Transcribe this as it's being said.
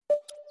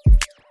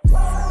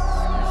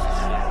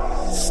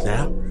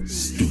Snap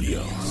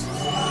Studios.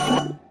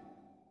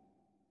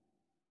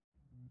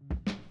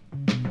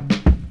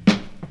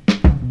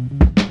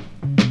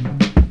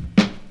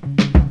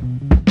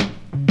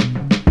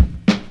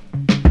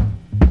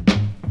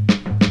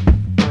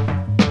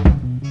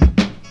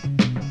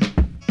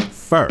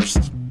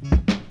 First,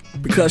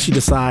 because she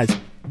decides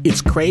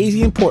it's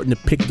crazy important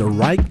to pick the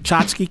right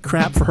tchotchke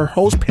crap for her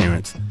host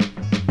parents,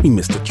 we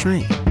missed the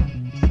train.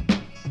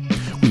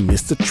 We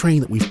missed the train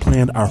that we've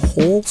planned our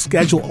whole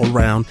schedule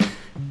around.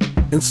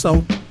 And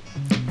so,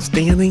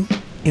 standing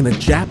in a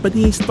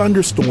Japanese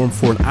thunderstorm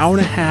for an hour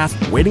and a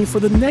half, waiting for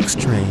the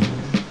next train,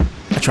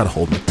 I try to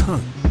hold my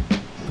tongue.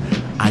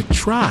 I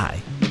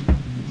try,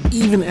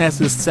 even as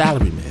this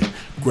salaryman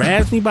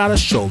grabs me by the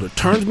shoulder,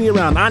 turns me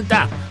around,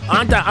 anta,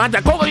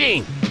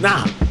 kokorin,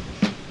 nah.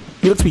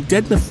 He looks me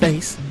dead in the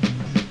face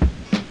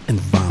and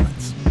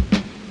vomits.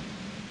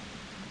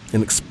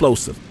 An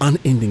explosive,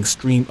 unending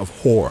stream of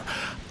horror.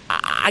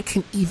 I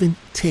can even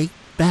take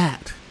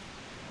that.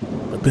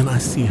 But then I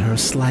see her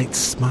slight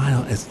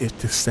smile as if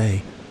to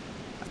say,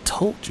 I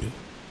told you.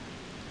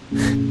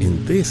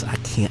 And this I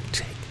can't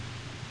take.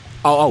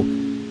 Oh,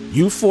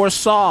 you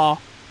foresaw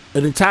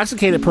an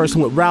intoxicated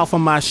person with Ralph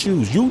on my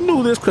shoes. You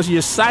knew this because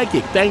you're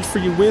psychic. Thanks for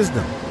your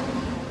wisdom.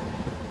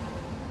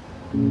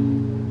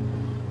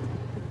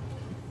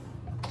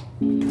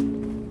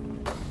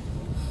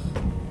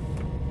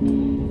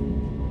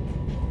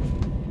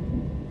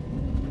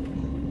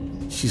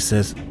 She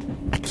says,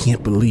 I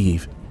can't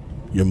believe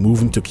you're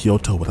moving to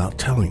Kyoto without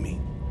telling me.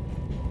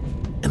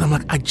 And I'm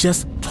like, I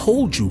just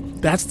told you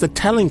that's the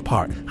telling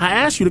part. I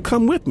asked you to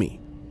come with me.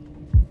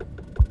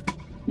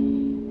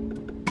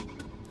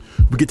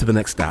 We get to the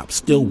next stop,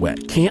 still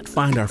wet, can't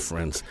find our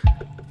friends.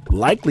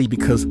 Likely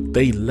because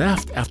they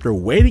left after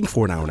waiting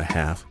for an hour and a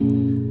half.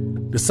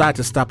 Decide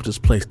to stop at this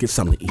place, get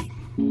something to eat.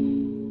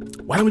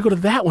 Why don't we go to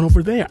that one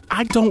over there?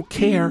 I don't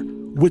care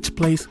which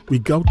place we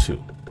go to.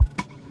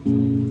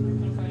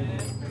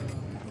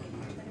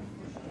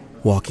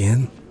 Walk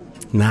in,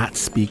 not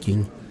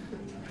speaking,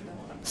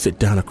 sit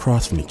down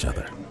across from each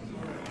other,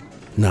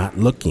 not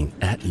looking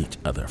at each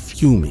other,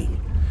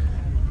 fuming.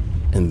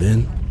 And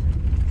then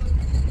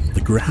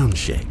the ground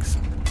shakes.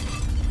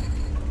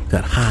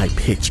 That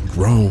high-pitched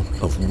groan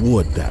of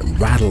wood, that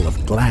rattle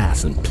of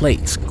glass and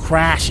plates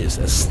crashes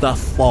as stuff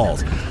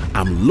falls.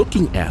 I'm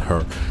looking at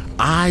her,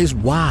 eyes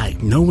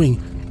wide, knowing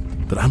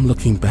that I'm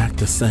looking back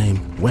the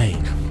same way.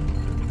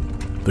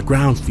 The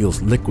ground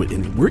feels liquid,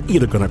 and we're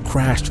either going to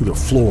crash to the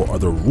floor or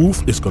the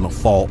roof is going to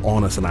fall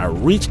on us. And I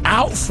reach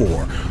out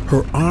for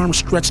her arm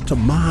stretched to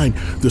mine.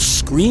 The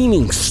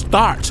screaming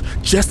starts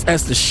just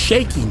as the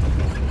shaking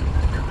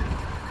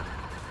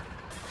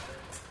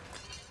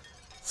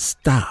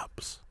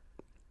stops.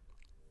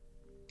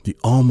 The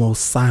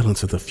almost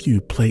silence of the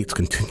few plates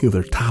continue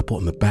their topple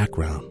in the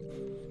background.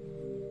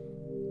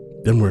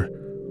 Then we're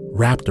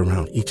wrapped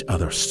around each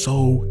other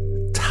so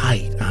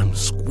tight. I'm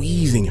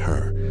squeezing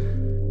her.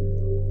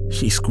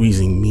 She's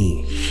squeezing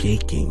me,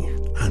 shaking.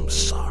 I'm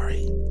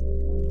sorry.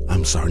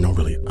 I'm sorry. No,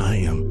 really, I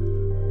am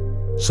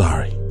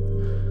sorry.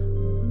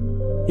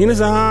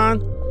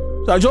 Ina-san,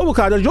 daijoubu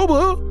ka,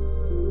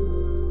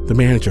 daijoubu? The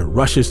manager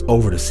rushes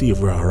over to see if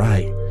we're all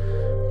right.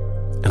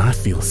 And I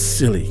feel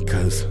silly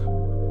because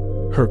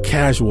her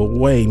casual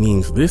way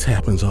means this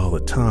happens all the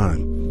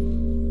time.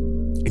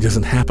 It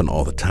doesn't happen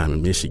all the time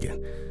in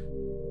Michigan.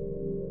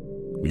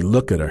 We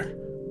look at her,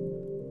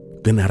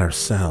 then at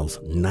ourselves,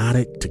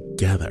 knotted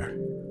together.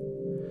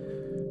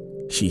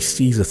 She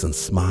sees us and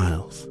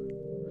smiles.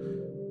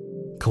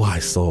 Kawaii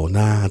so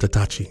na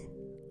Tatachi.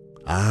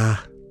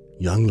 Ah,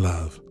 young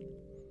love.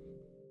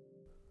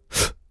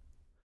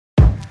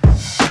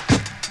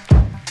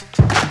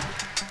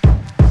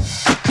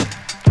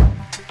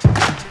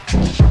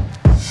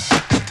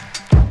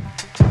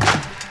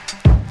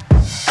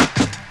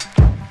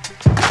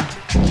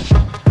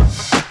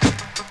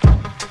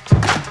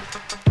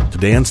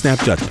 Today on Snap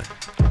Judgment,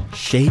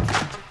 shake,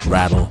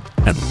 rattle,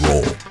 and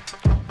roll.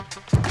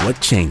 What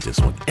changes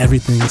when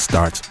everything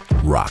starts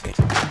rocking?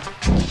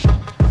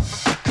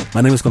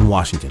 My name is Glenn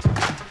Washington.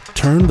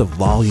 Turn the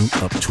volume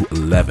up to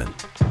 11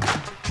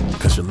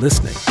 because you're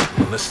listening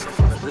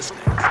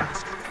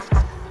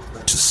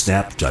to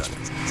Snap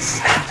Judgment.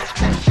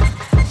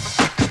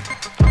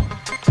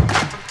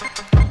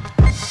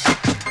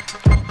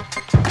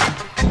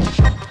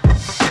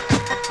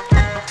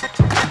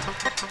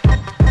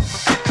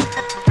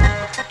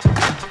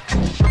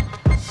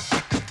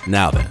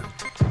 Now then,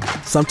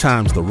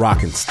 sometimes the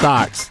rockin'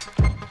 starts,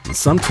 and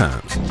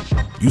sometimes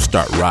you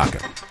start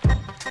rocking.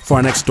 For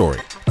our next story,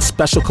 a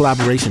special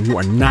collaboration you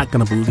are not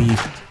going to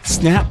believe.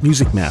 Snap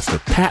music master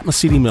Pat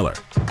Mesiti-Miller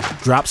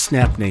drops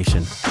Snap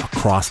Nation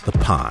across the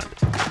pond.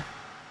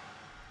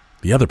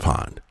 The other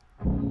pond.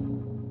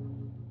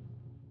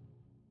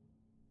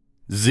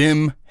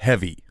 Zim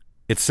heavy.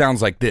 It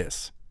sounds like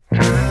this.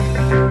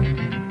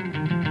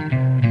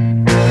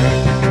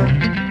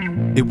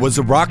 It was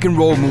a rock and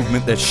roll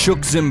movement that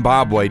shook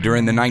Zimbabwe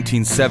during the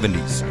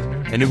 1970s,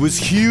 and it was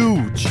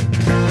huge.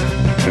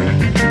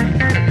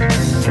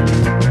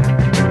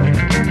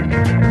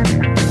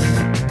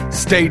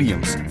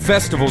 stadiums,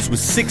 festivals with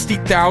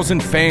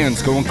 60,000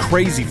 fans going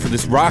crazy for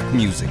this rock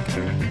music.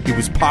 It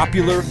was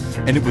popular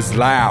and it was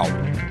loud,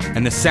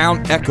 and the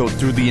sound echoed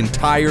through the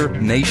entire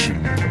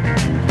nation.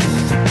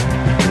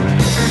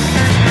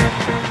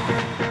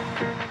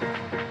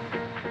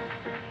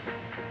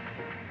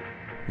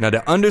 Now,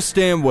 to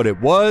understand what it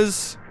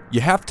was,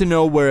 you have to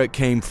know where it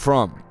came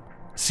from.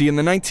 See, in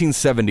the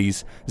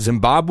 1970s,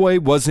 Zimbabwe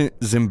wasn't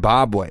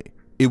Zimbabwe.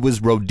 It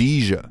was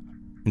Rhodesia.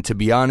 And to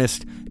be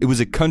honest, it was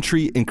a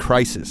country in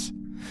crisis.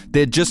 They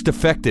had just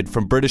defected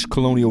from British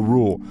colonial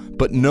rule,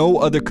 but no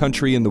other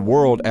country in the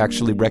world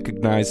actually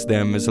recognized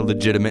them as a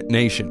legitimate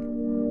nation.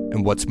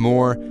 And what's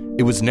more,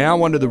 it was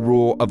now under the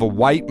rule of a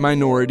white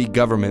minority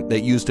government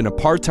that used an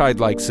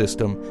apartheid-like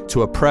system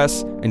to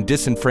oppress and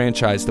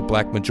disenfranchise the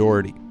black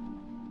majority.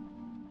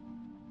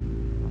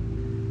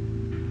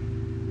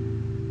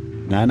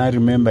 And I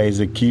remember as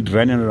a kid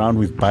running around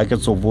with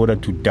buckets of water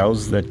to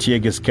douse the tear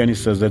gas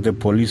canisters that the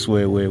police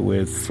were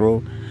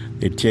throw.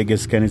 The tear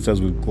gas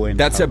canisters would go and...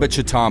 That's Ebba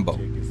Chitambo.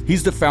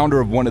 He's the founder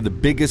of one of the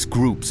biggest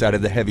groups out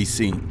of the heavy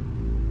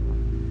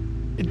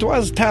scene. It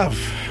was tough.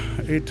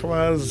 It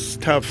was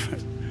tough.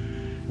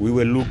 We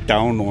were looked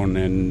down on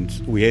and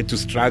we had to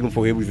struggle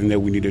for everything that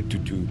we needed to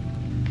do.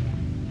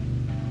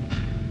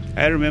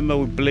 I remember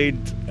we played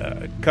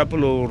a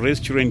couple of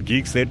restaurant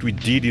gigs that we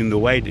did in the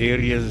white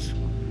areas.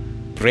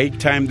 Break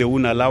time, they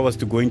wouldn't allow us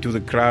to go into the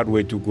crowd.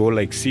 We had to go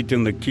like sit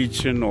in the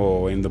kitchen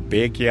or in the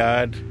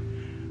backyard.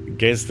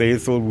 Guess they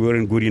thought we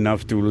weren't good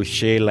enough to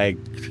share like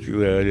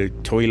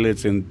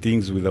toilets and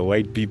things with the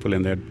white people,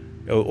 and that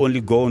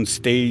only go on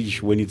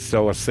stage when it's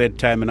our set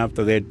time, and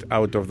after that,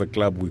 out of the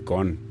club, we're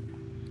gone.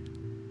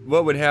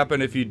 What would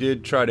happen if you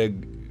did try to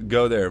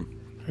go there?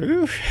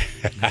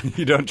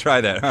 You don't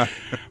try that, huh?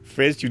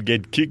 First, you'd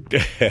get kicked.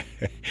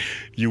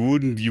 You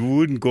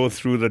wouldn't go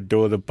through the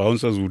door. The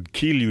bouncers would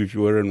kill you if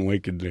you weren't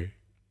working there.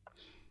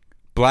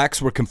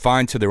 Blacks were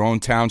confined to their own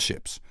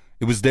townships.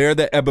 It was there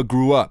that Ebba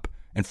grew up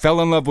and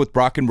fell in love with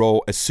rock and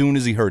roll as soon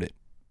as he heard it.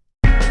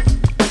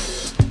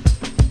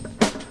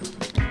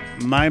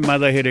 My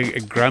mother had a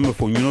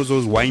gramophone,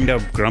 those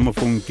wind-up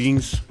gramophone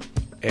things,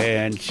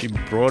 and she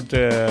brought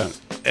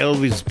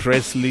Elvis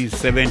Presley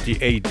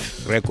 78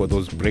 record,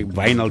 those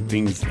vinyl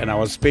things, and I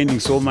was spending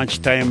so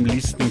much time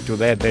listening to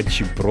that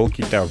she broke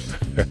it up.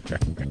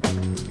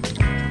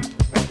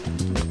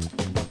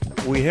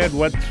 We had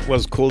what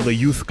was called the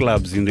youth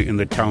clubs in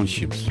the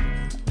townships.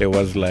 There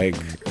was like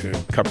a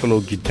couple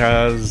of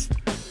guitars.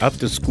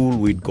 After school,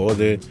 we'd go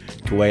there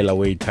to while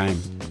away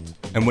time.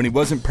 And when he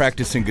wasn't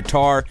practicing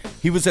guitar,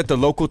 he was at the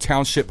local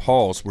township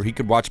halls where he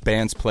could watch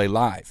bands play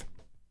live.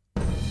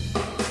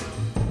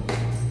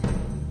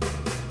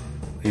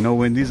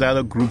 When these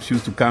other groups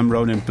used to come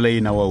around and play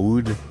in our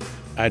hood,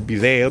 I'd be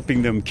there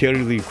helping them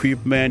carry the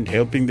equipment,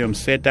 helping them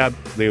set up.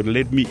 They would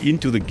let me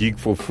into the gig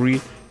for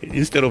free.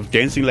 Instead of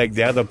dancing like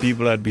the other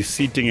people, I'd be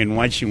sitting and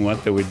watching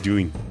what they were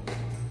doing.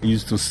 I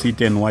used to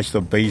sit and watch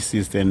the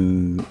bassist,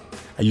 and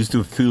I used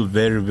to feel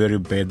very, very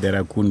bad that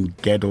I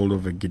couldn't get hold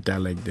of a guitar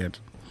like that.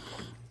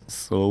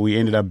 So we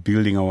ended up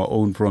building our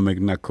own from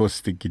an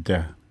acoustic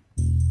guitar.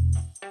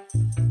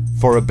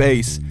 For a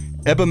bass,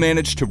 Ebba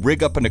managed to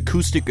rig up an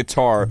acoustic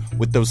guitar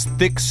with those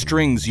thick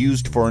strings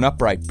used for an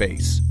upright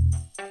bass.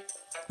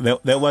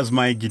 That was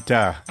my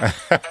guitar.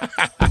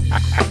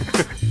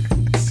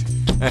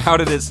 How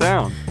did it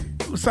sound?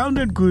 It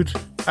sounded good.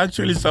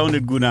 Actually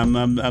sounded good.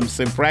 I'm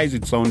surprised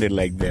it sounded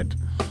like that.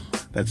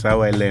 That's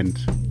how I learned.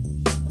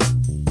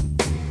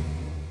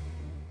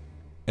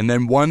 And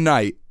then one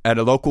night, at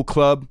a local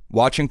club,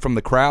 watching from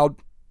the crowd,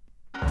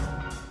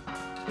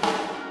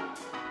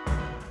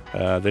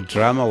 the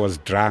drummer was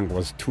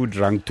too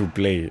drunk to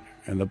play,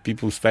 and the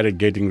people started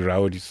getting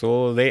rowdy.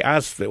 So they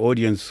asked the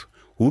audience,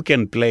 who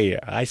can play?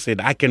 I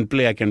said, I can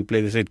play.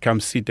 They said,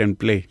 come sit and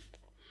play.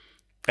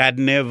 I'd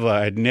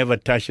never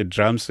touched a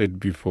drum set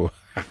before.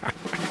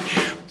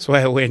 So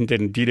I went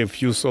and did a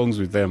few songs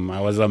with them.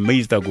 I was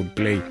amazed I could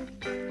play.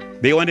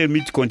 They wanted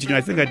me to continue.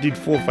 I think I did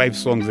 4 or 5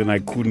 songs and I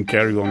couldn't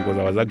carry on because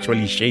I was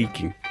actually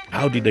shaking.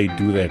 How did I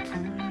do that?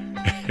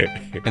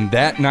 And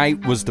that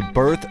night was the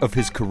birth of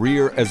his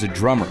career as a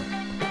drummer.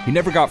 He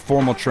never got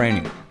formal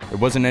training. There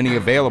wasn't any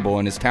available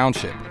in his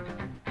township.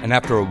 And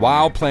after a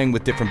while playing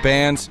with different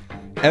bands,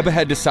 Ebba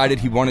had decided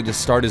he wanted to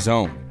start his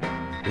own.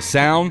 The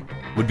sound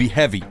would be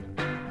heavy.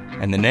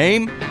 And the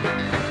name?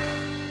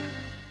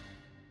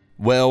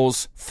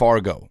 Wells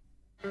Fargo.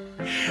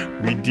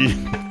 We did.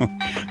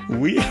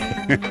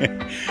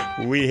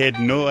 We had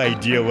no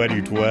idea what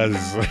it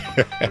was.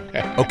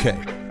 Okay,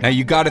 now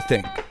you gotta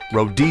think.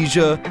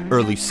 Rhodesia,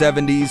 early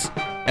 70s,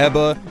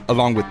 Ebba,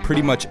 along with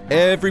pretty much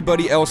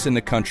everybody else in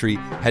the country,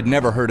 had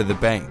never heard of the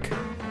bank.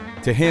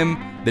 To him,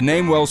 the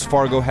name Wells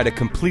Fargo had a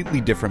completely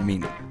different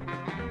meaning.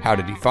 How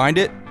did he find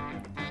it?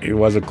 It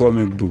was a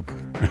comic book.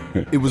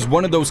 It was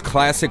one of those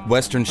classic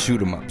Western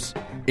shoot-'em-ups.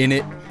 In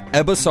it,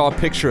 Ebba saw a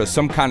picture of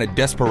some kind of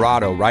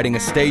desperado riding a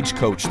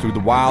stagecoach through the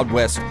Wild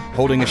West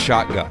holding a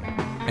shotgun.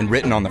 And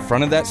written on the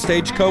front of that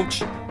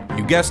stagecoach,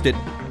 you guessed it,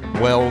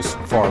 Wells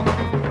Fargo.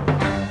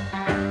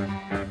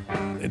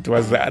 It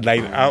was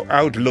like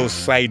outlaw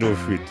side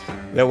of it.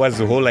 That was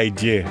the whole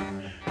idea.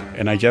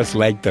 And I just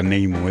liked the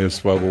name Wells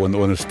Fargo on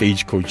the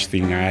stagecoach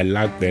thing. I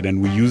liked that.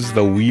 And we used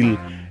the wheel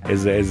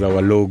as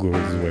our logo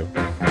as well.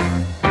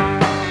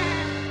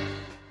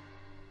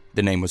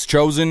 The name was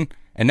chosen,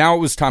 and now it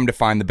was time to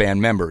find the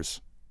band members.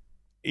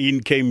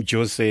 In came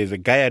Jose, the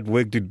guy I'd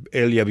worked with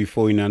earlier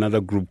before in another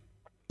group.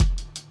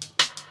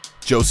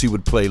 Josie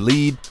would play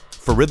lead,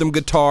 for rhythm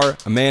guitar,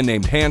 a man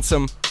named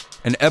Handsome,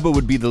 and Ebba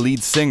would be the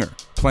lead singer,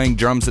 playing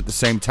drums at the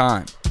same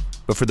time.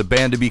 But for the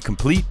band to be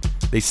complete,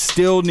 they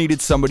still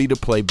needed somebody to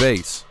play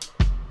bass.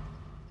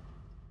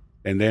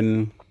 And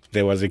then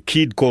there was a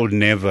kid called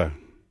Never.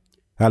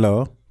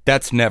 Hello.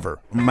 That's Never.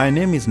 My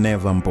name is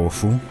Never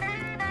Mpofu.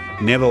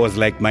 Never was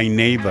like my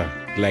neighbor,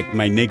 like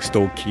my next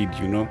door kid,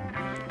 you know.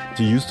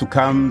 He used to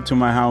come to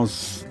my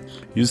house,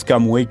 used to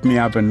come wake me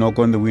up and knock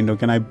on the window.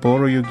 Can I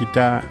borrow your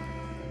guitar?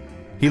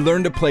 He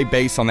learned to play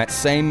bass on that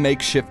same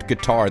makeshift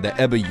guitar that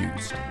Ebba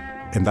used.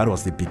 And that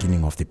was the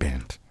beginning of the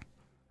band.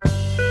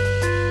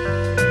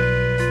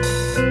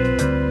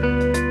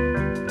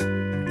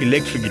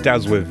 Electric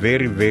guitars were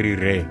very, very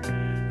rare.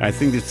 I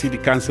think the city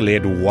council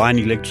had one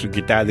electric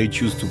guitar. They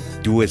chose to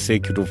do a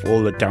circuit of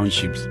all the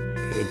townships.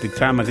 At the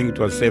time, I think it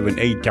was 7,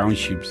 8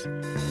 townships.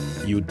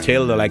 You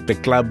tell the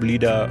club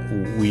leader,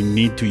 we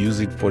need to use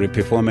it for a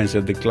performance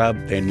at the club.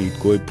 Then you'd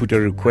go put a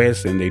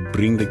request and they'd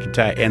bring the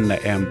guitar and the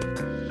amp.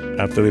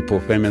 After the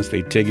performance,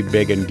 they take it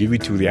back and give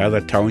it to the other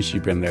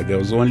township. And there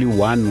was only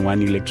one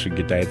electric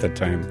guitar at the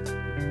time.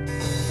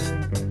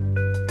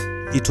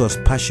 It was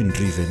passion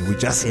driven. We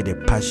just had a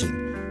passion.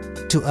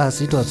 To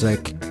us, it was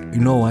like, you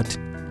know what?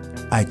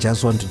 I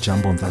just want to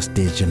jump on that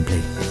stage and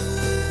play.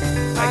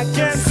 I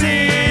can't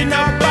see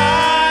nobody.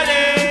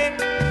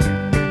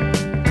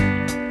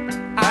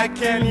 I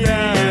can't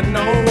hear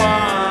no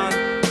one.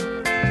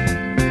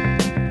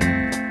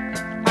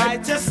 I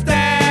just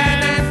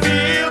stand and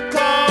feel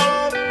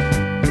cold.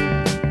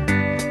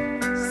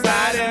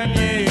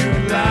 Suddenly you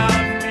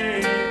love me.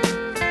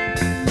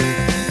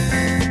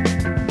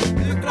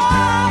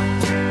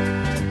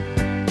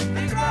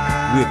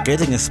 We're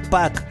getting a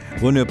spark.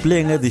 When we're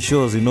playing at the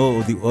shows,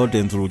 the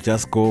audience will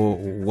just go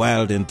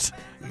wild, and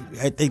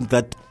I think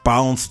that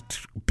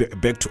bounced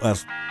back to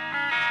us.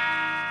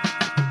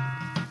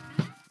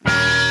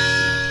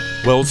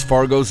 Wells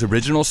Fargo's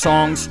original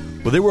songs,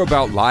 well, they were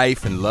about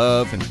life and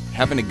love and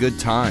having a good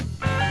time.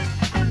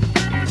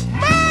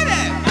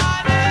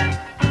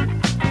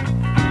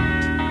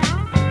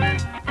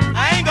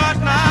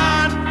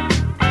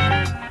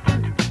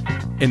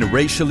 In a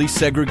racially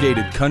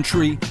segregated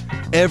country,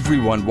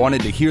 everyone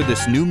wanted to hear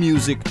this new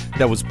music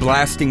that was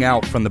blasting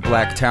out from the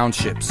black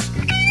townships.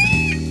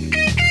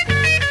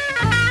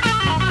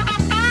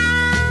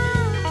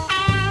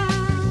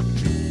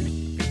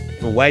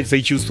 The whites, they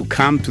used to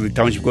come to the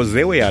township because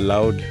they were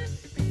allowed.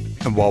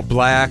 And while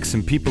blacks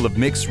and people of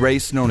mixed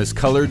race known as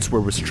coloreds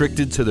were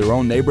restricted to their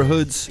own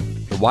neighborhoods,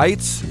 the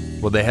whites,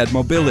 well, they had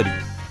mobility.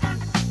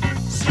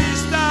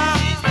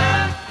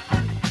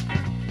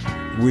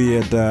 We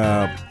had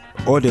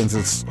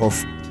audiences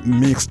of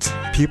mixed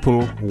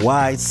people,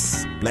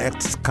 whites,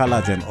 blacks,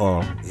 colors and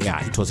all.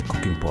 Yeah, it was a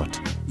cooking pot.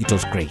 It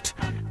was great.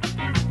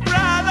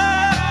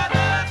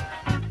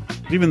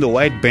 Even the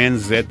white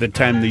bands at the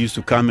time, they used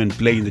to come and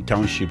play in the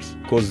townships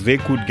because they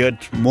could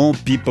get more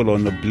people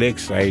on the black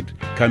side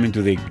coming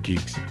to their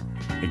gigs.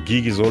 A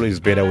gig is always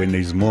better when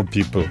there's more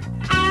people.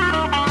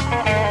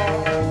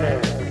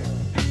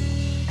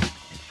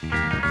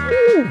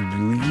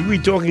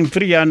 We're talking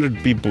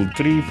 300 people,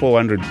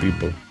 400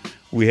 people.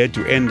 We had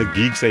to end the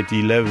gigs at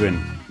 11,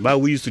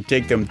 but we used to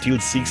take them till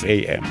 6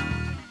 a.m.,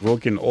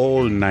 working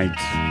all night.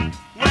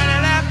 When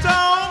I left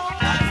home,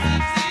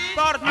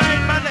 thought it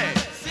made money.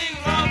 Sing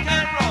rock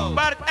and roll,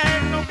 but it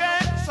ain't no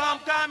good. So I'm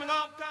coming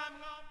home.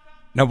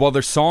 Now, while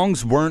their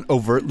songs weren't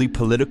overtly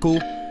political,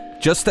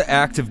 just the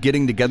act of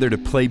getting together to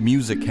play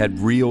music had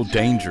real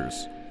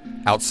dangers.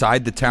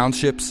 Outside the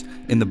townships,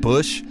 in the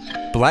bush,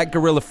 black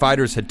guerrilla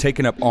fighters had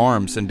taken up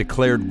arms and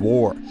declared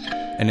war.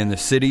 And in the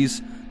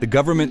cities, the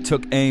government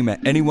took aim at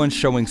anyone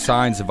showing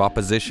signs of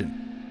opposition.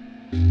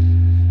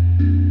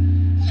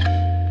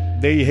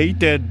 They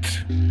hated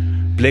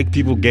black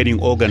people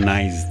getting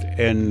organized.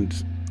 And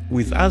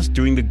with us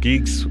doing the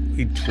gigs,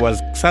 it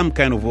was some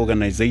kind of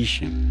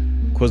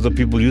organization. Because the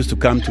people used to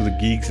come to the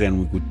gigs and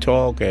we could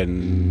talk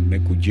and they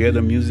could hear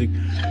the music.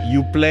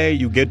 You play,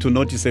 you get to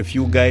notice a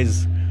few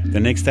guys. The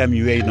next time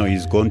you hear,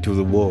 he's gone to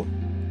the war.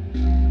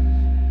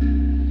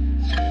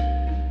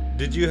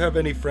 Did you have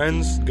any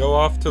friends go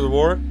off to the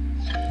war?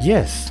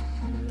 Yes,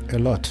 a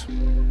lot.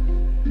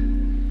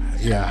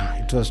 Yeah,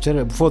 it was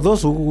terrible. For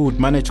those who would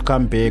manage to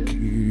come back,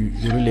 you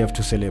really have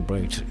to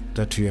celebrate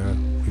that you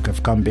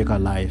have come back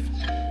alive.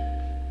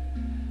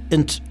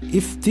 And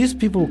if these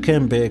people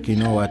came back, you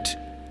know what?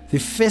 The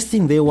first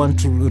thing they want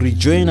to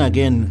rejoin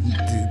again,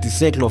 the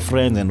circle of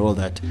friends and all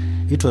that,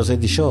 it was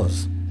at the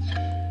shows.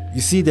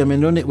 You see them,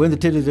 and when they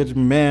tell you that,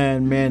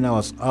 man, I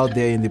was out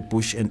there in the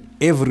bush, and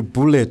every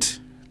bullet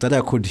that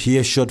I could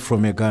hear shot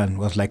from a gun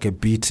was like a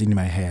beat in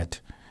my head,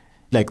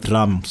 like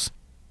drums.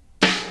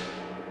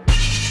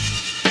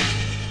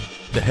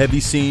 The heavy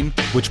scene,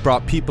 which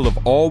brought people of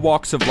all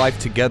walks of life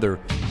together,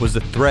 was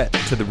a threat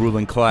to the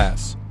ruling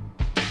class.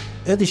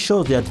 At the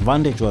show, the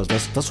advantage was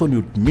that's when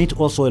you meet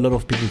also a lot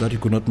of people that you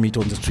could not meet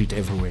on the street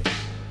everywhere.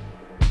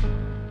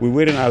 We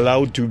weren't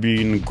allowed to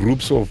be in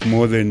groups of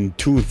more than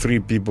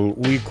 2-3 people.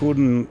 We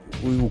couldn't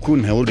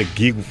hold a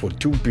gig for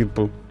 2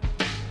 people.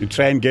 You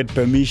try and get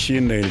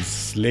permission, they'll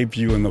slap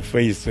you in the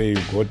face, say,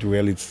 go to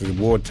hell, it's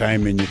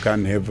wartime and you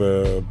can't have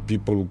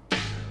people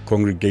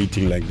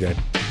congregating like that.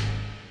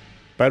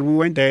 But we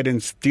went ahead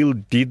and still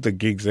did the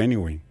gigs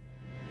anyway.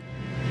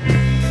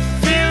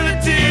 Feel the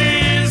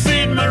tears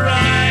in my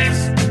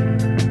eyes,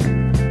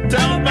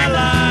 down my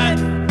life.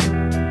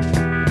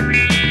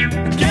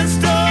 Can't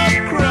stop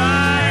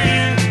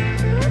crying.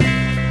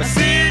 I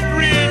see it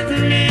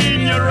written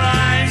in your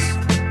eyes,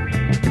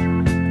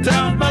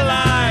 down my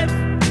life.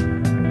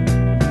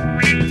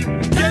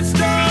 Can't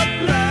stop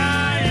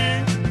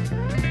lying.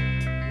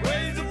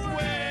 Ways of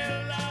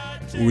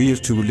well, We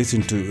used to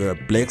listen to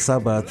Black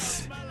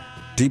Sabbath,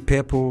 Deep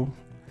Purple,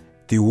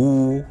 The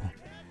Who,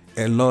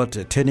 a lot,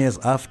 10 years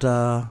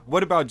after.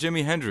 What about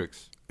Jimi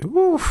Hendrix?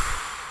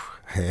 Oof.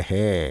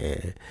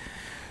 You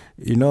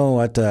know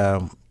what?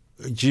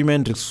 Jimi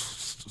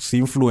Hendrix's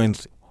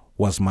influence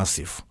was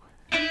massive.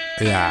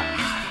 Yeah.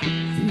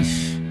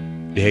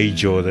 Hey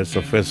Joe, that's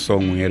the first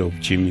song we heard of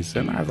Jimmy's,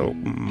 and I thought,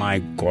 my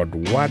God,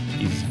 what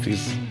is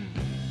this?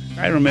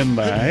 I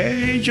remember,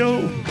 hey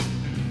Joe,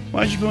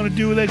 what you gonna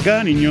do with that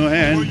gun in your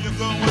hand? where you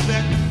going with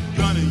that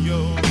gun in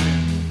your hand?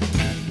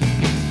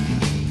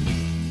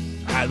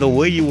 The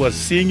way he was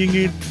singing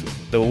it,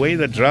 the way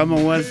the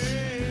drummer was,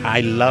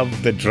 I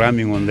loved the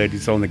drumming on that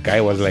song. The guy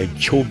was like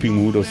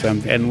chopping wood or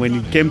something. And when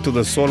it came to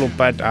the solo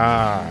part,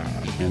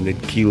 man, that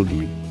killed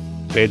me.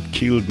 That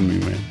killed me,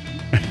 man.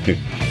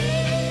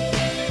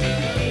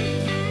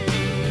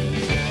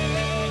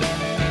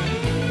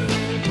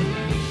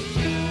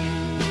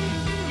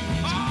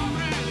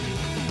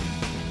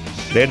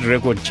 That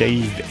record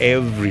changed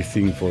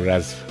everything for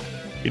us.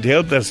 It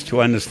helped us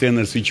to understand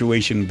the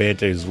situation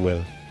better as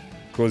well.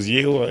 Because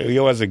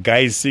here was a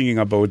guy singing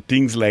about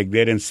things like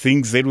that and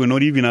things that we're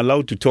not even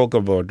allowed to talk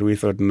about. We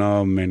thought,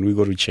 no, man, we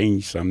got to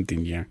change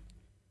something here.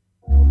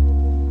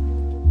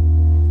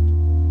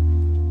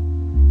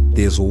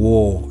 There's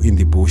war in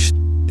the bush,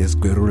 there's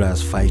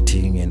guerrillas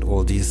fighting and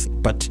all this.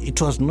 But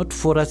it was not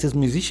for us as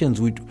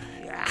musicians. We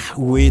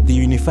were the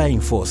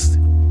unifying force.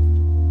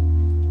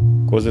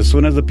 Because as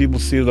soon as the people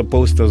see the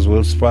posters,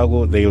 Wells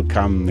Fargo, they'll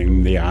come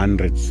in their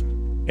hundreds.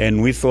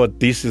 And we thought,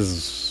 this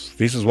is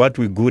what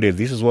we're good at.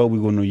 This is what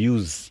we're going to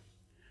use.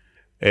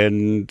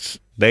 And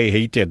they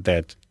hated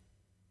that.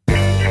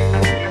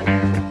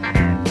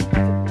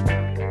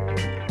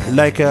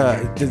 Like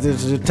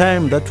there's a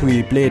time that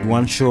we played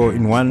one show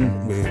in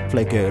one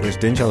like a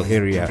residential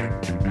area.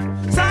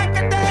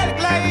 Psychedelic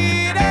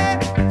lady.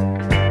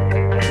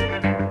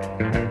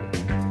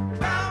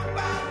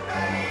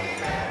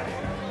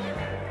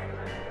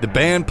 The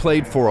band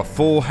played for a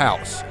full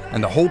house,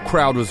 and the whole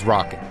crowd was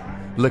rocking.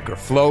 Liquor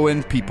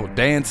flowing, people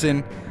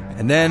dancing,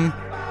 and then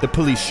the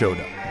police showed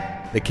up.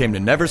 They came to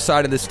Never's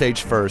side of the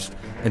stage first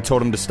and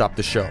told him to stop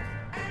the show.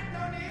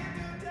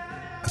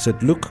 I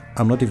said, look,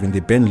 I'm not even the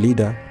band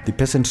leader. The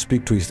person to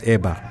speak to is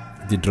Eba,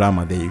 the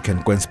drummer there. You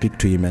can go and speak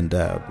to him. And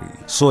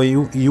so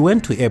you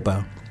went to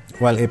Eba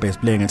while Eba is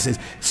playing and says,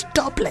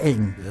 stop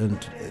playing.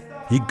 And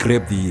he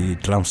grabbed the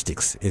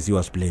drumsticks as he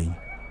was playing.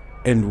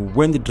 And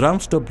when the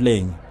drums stopped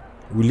playing,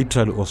 we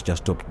literally also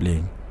just stopped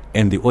playing.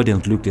 And the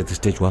audience looked at the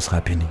stage, what's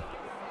happening.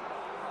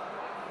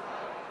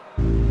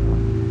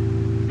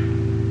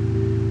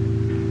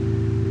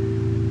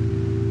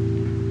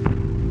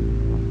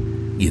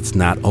 It's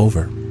not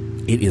over.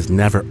 It is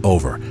never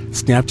over.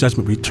 Snap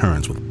Judgment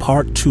returns with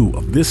part 2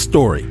 of this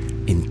story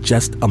in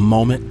just a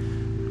moment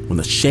when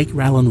the Shake,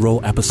 Rattle, and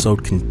Roll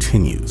episode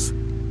continues.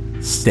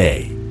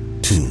 Stay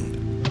tuned.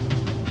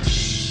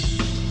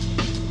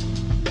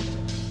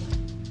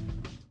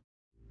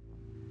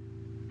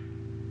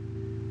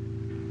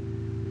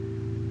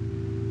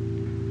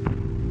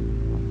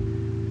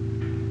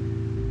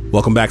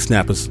 Welcome back,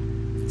 Snappers.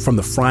 From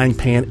the frying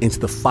pan into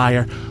the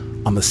fire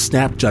on the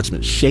Snap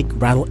Judgment Shake,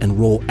 Rattle, and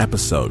Roll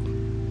episode.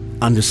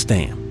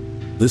 Understand,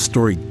 this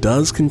story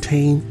does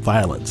contain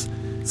violence.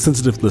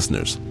 Sensitive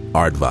listeners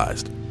are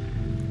advised.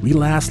 We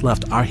last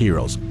left our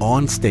heroes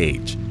on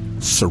stage,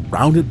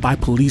 surrounded by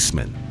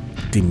policemen,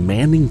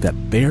 demanding that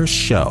their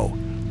show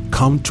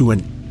come to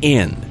an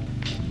end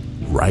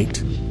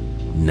right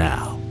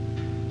now.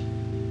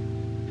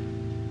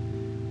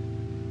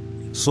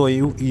 So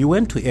you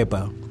went to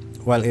Eba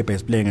while Eba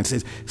is playing and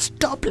says,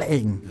 stop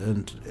playing.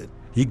 And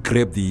he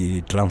grabbed the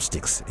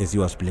drumsticks as he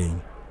was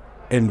playing.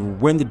 And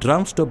when the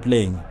drums stopped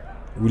playing,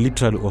 we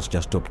literally also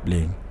just stopped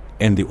playing.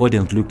 And the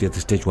audience looked at the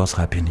stage, what's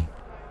happening.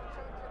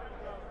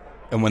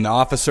 And when the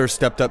officer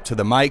stepped up to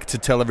the mic to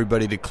tell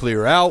everybody to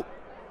clear out,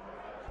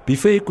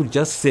 before he could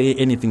just say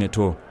anything at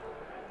all,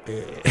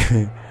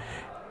 a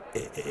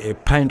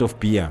pint of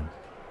beer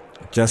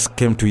just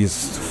came to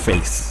his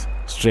face,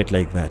 straight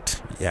like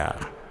that. Yeah,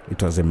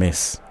 it was a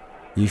mess.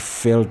 He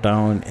fell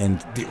down,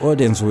 and the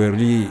audience were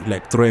really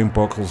like throwing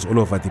bottles all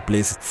over the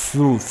place,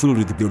 filled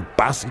with the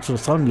bus. It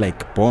was sounding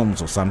like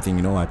bombs or something,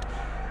 you know what?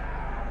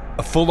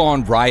 A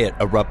full-on riot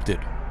erupted.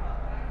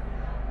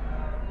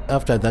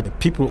 After that,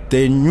 people,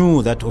 they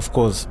knew that, of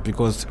course,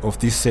 because of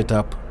this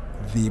setup,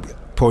 the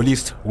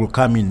police will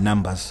come in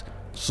numbers.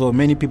 So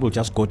many people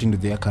just got into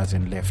their cars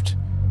and left.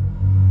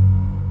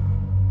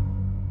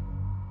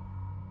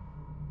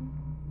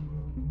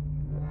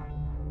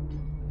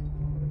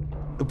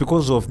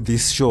 Because of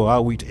this show,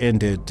 how it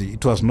ended,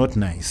 it was not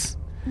nice.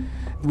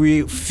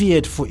 We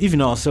feared for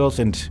even ourselves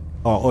and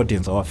our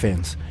audience, our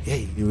fans.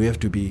 Hey, we have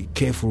to be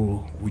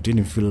careful. We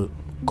didn't feel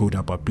good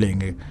about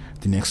playing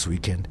the next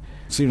weekend.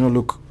 So,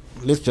 look,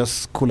 let's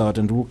just cool out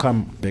and we'll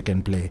come back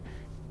and play.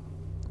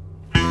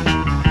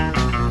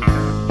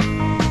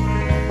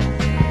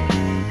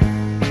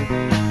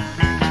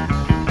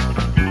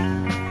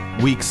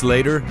 Weeks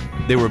later,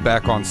 they were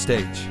back on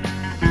stage.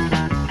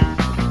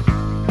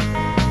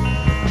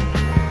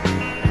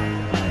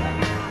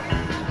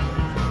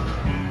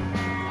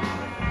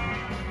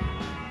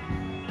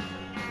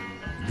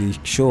 The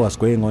show was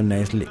going on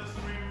nicely.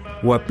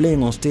 We were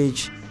playing on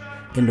stage,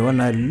 and when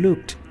I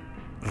looked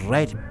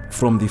right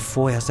from the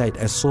foyer side,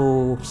 I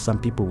saw some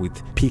people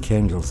with peak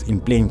handles in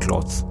plain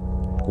clothes,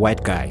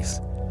 white guys.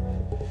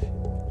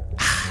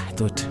 I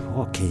thought,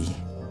 okay,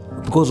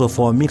 because of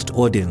our mixed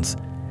audience,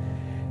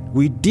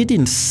 we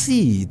didn't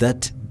see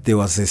that there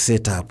was a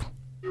setup.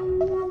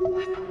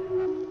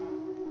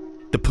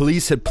 The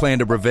police had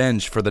planned a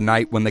revenge for the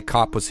night when the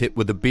cop was hit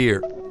with a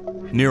beer.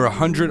 Near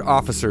 100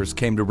 officers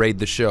came to raid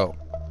the show.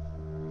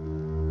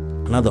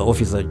 Another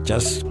officer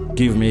just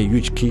gave me a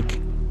huge kick,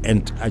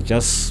 and I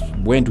just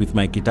went with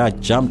my guitar,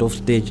 jumped off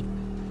stage,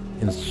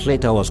 and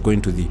straight I was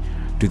going to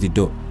the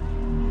door.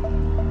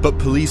 But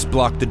police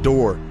blocked the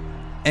door.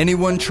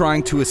 Anyone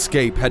trying to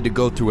escape had to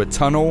go through a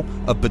tunnel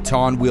of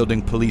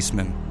baton-wielding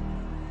policemen.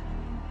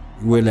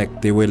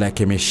 They were like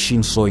a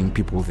machine sawing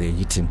people there,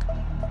 hitting.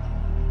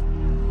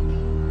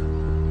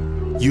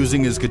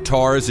 Using his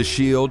guitar as a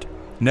shield,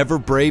 Never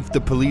braved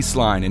the police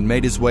line and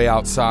made his way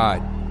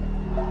outside.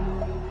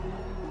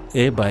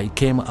 Everybody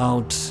came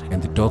out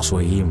and the dogs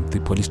were him. The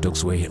police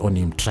dogs were on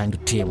him, trying to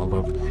tear him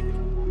up.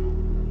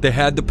 They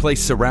had the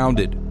place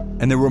surrounded,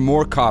 and there were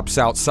more cops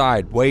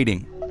outside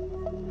waiting.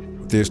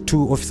 There's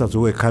 2 officers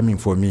who were coming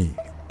for me,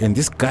 and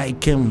this guy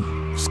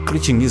came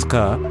screeching his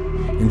car,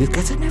 and this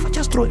guy said, "Never,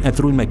 just throw it." I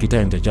threw in my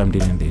guitar and I jumped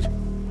in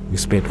and we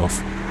sped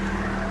off.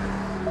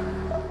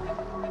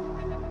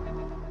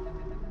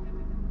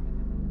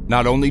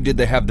 Not only did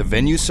they have the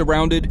venue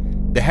surrounded,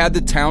 they had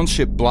the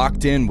township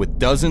blocked in with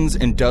dozens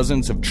and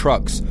dozens of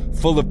trucks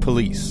full of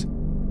police.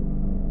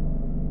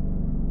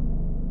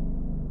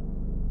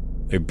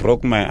 They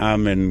broke my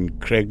arm and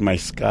cracked my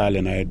skull,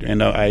 and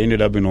I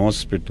ended up in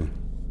hospital.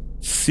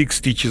 6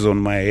 stitches on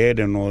my head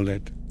and all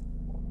that.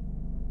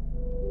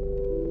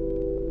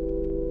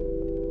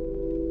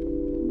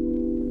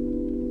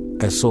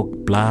 I saw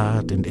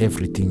blood and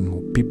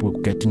everything, people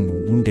getting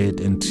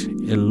wounded, and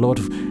a lot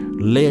of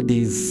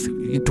ladies.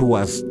 They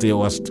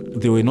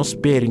were not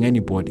sparing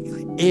anybody.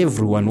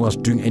 Everyone was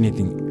doing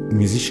anything,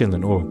 musicians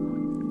and all.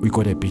 We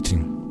got a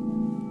beating.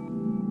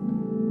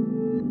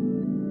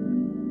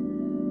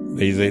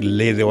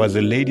 There was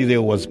a lady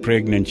that was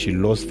pregnant. She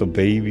lost the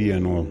baby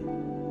and all.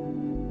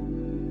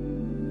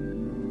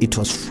 It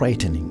was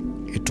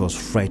frightening. It was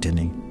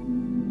frightening.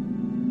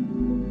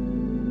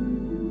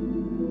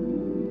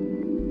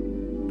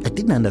 I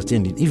didn't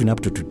understand it even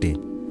up to today.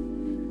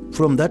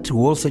 From that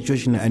whole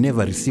situation, I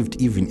never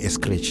received even a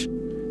scratch.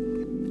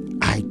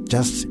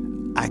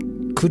 I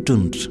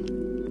couldn't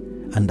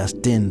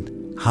understand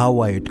how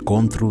I had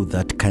gone through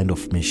that kind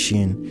of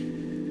machine.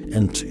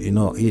 And,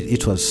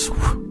 it was...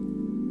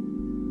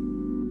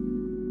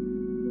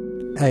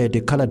 I had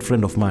a colored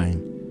friend of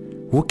mine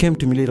who came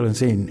to me later and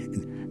saying,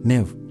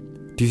 "Nev,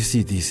 do you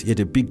see this?" He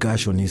had a big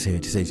gash on his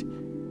head. He said,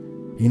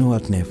 "You know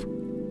what, Nev?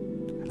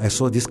 I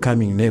saw this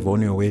coming, Nev, on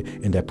your way,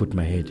 and I put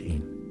my head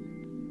in.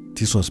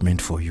 This was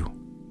meant for you."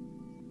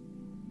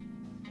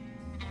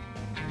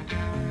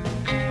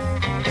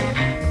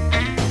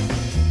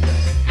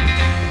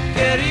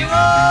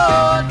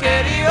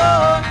 Carry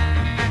on,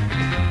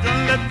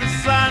 don't let the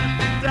sun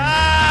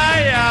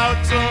die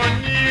out on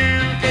you.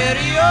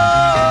 Carry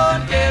on,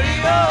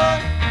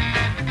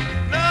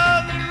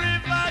 love the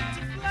river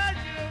to flood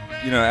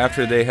you away.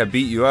 After they had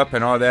beat you up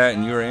and all that,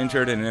 and you were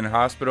injured and in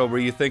hospital, were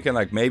you thinking,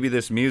 like, maybe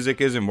this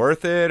music isn't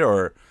worth it,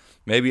 or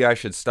maybe I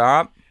should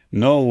stop?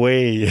 No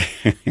way.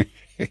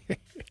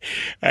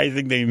 I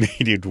think they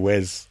made it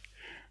worse.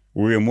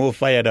 We were more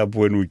fired up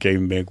when we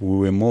came back. We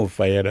were more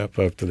fired up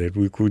after that.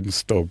 We couldn't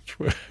stop.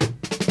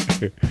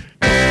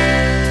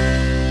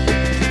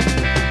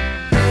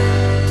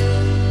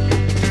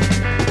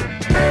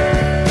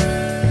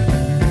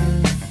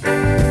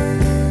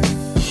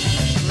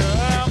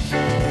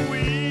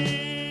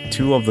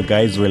 Two of the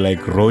guys were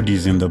like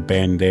roadies in the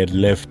band. They had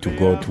left to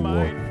go to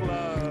war.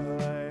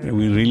 And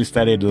we really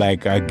started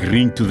like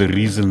agreeing to the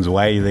reasons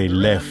why they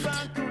left.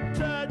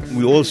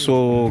 We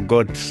also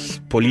got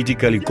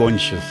politically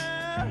conscious,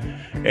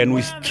 and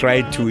we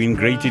tried to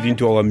integrate it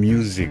into our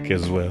music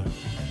as well.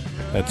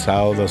 That's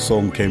how the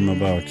song came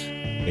about.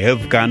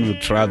 Have Gun Will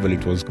Travel,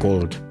 it was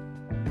called.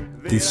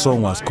 This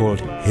song was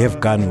called Have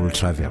Gun Will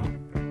Travel.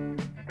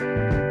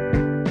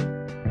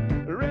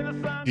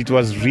 It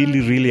was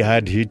really, really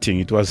hard hitting.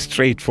 It was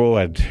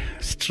straightforward,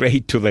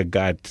 straight to the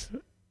gut.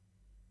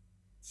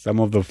 Some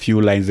of the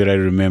few lines that I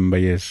remember,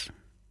 yes.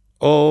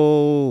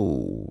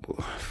 Oh,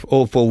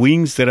 for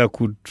wings that I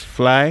could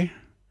fly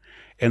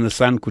and the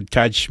sun could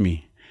touch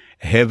me,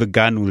 have a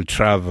gun will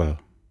travel.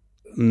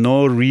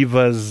 No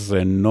rivers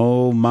and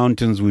no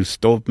mountains will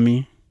stop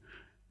me.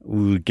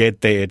 We will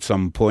get there at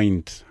some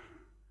point.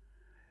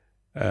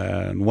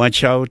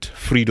 Watch out,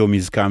 freedom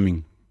is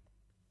coming.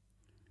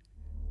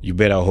 You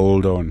better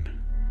hold on.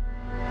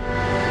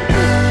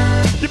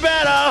 You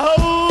better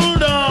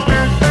hold on.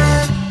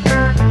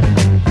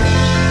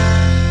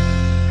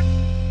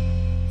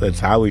 That's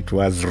how it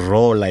was,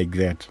 raw like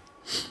that.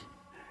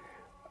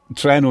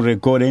 Trying to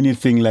record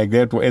anything like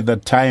that at the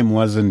time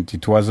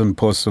wasn't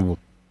possible.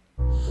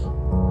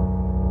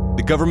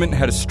 The government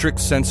had a strict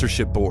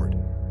censorship board,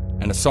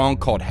 and a song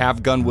called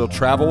Have Gun Will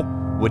Travel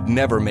would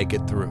never make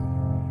it through.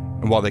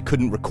 And while they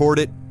couldn't record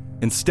it,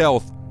 in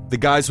stealth, the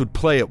guys would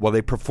play it while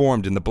they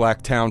performed in the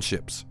black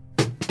townships.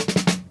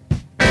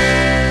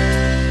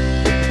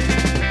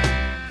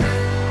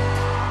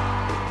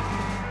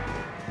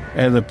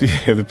 And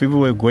the people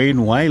were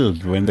going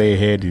wild when they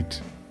heard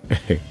it.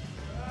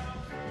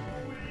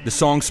 The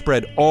song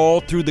spread all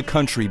through the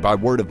country by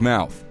word of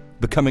mouth,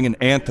 becoming an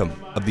anthem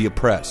of the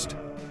oppressed.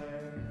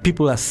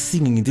 People are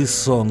singing these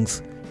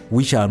songs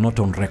which are not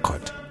on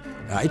record.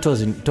 It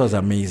was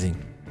amazing.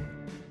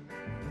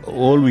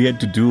 All we had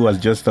to do was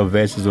just the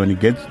verses. When it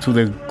gets to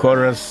the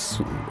chorus,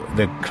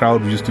 the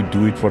crowd used to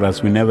do it for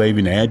us. We never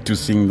even had to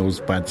sing those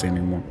parts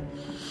anymore.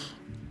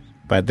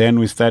 But then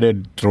we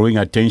started drawing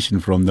attention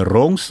from the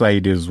wrong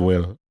side as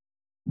well.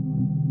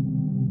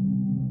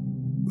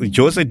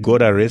 Joseph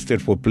got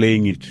arrested for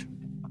playing it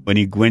when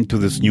he went to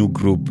this new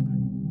group.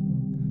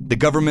 The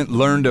government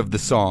learned of the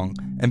song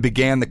and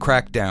began the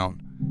crackdown,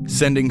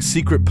 sending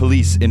secret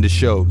police into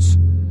shows.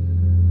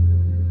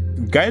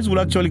 Guys will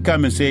actually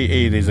come and say,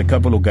 "Hey, there's a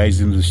couple of guys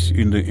in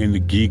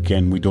the gig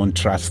and we don't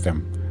trust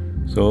them."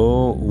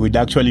 So we'd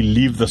actually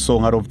leave the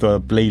song out of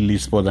the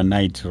playlist for the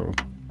night. So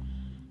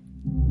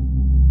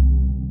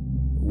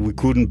we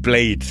couldn't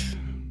play it.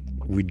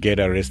 We'd get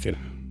arrested.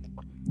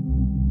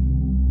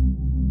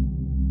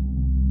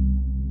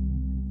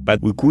 But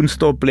we couldn't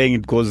stop playing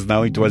it because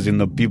now it was in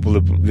the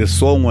people. The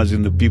song was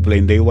in the people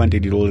and they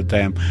wanted it all the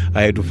time.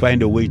 I had to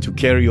find a way to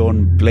carry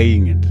on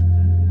playing it.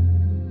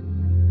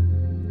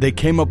 They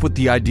came up with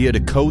the idea to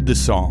code the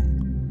song.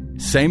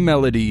 Same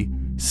melody,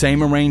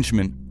 same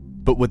arrangement,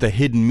 but with a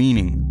hidden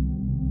meaning.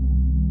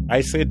 I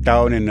sat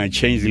down and I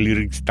changed the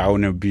lyrics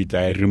down a bit.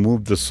 I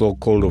removed the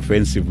so-called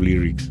offensive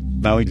lyrics.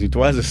 Now it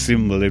was a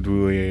symbol that we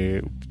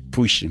were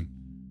pushing.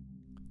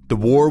 The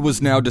war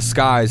was now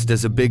disguised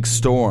as a big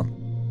storm.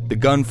 The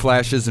gun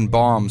flashes and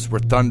bombs were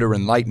thunder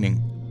and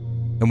lightning.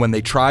 And when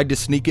they tried to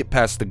sneak it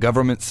past the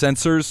government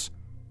censors,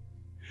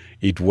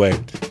 it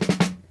worked.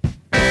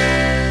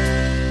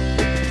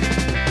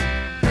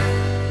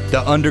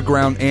 The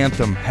underground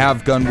anthem,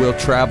 Have Gun Will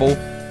Travel,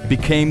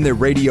 became their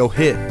radio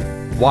hit,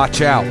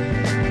 Watch Out.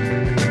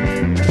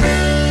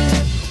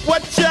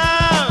 Watch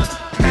out!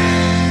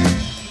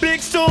 Big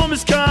storm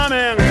is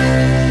coming.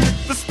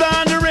 There's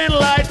thunder and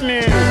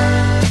lightning.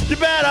 You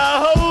better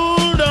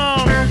hold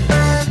on.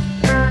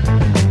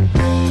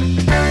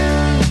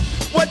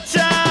 Watch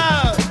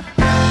out!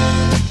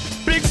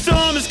 Big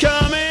storm is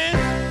coming.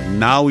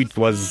 Now it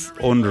was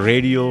on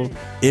radio.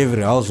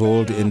 Every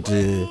household, and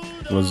it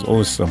was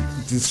awesome.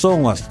 The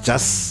song was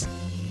just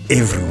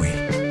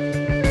everywhere.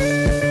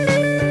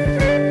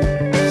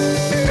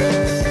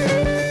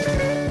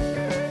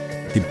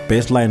 The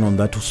bass line on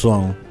that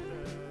song,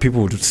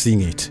 people would sing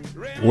it.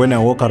 When I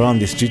walk around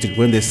the street,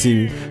 when they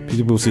see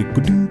people say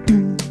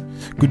 "Gudum-dum,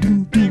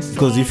 gudum-dum,"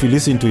 because if you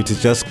listen to it,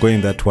 it's just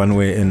going that one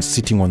way and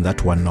sitting on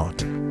that one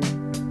note.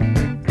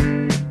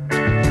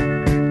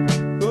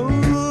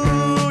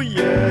 Oh,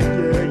 yeah.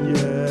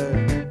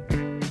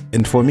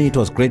 And for me, it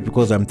was great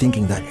because I'm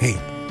thinking that, hey,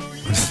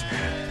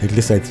 at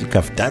least I think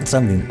I've done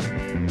something.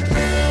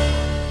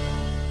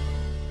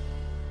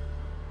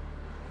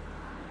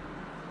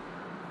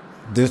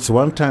 There's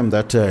one time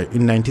that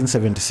in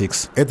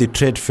 1976, at the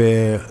Trade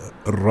Fair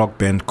rock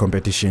band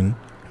competition,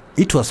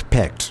 it was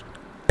packed.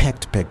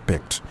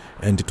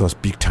 And it was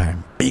big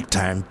time.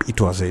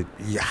 It was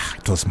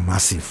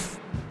massive.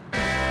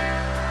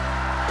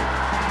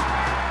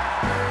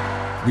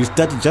 We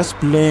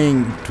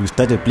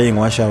started playing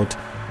Washout.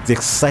 The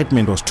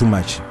excitement was too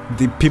much.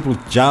 The people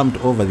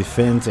jumped over the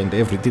fence and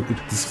everything.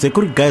 The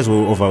security guys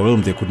were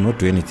overwhelmed. They could not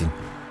do anything.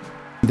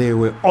 They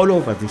were all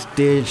over the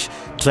stage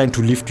trying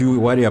to lift you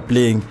while you are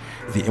playing.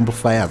 The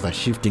amplifiers are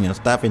shifting and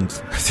stuff. And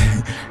to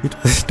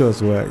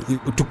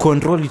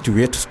control it,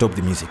 we had to stop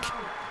the music.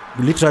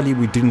 Literally,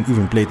 we didn't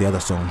even play the other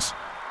songs.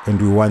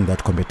 And we won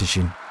that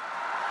competition.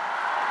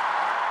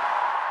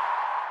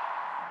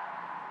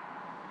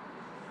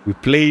 We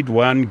played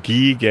one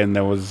gig and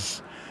there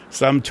was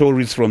some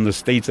tourist from the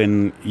States,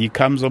 and he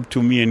comes up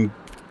to me and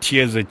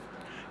tears a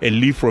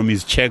leaf from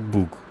his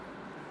checkbook.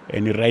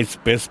 And he writes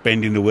best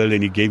band in the world,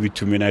 and he gave it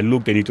to me. And I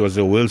looked and it was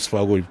a Wells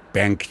Fargo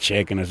bank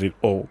check. And I said,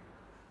 oh,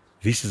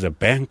 this is a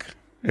bank?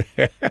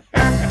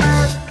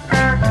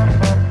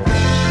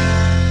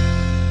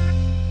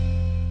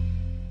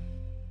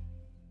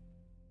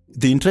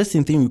 The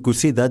interesting thing, we could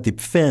see that the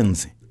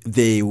fans,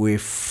 they were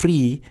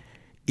free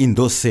in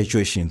those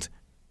situations.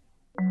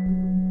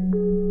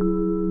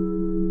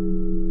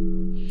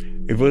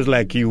 It was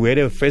like you had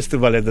a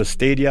festival at the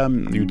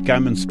stadium, you'd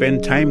come and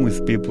spend time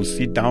with people,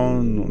 sit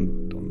down,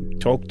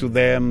 talk to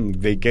them,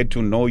 they get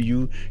to know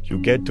you, you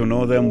get to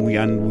know them, we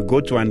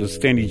got to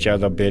understand each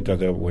other better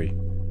that way.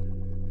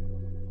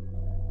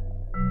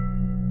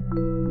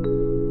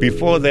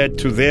 Before that,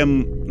 to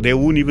them, they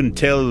wouldn't even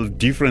tell the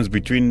difference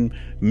between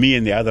me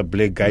and the other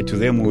black guy. To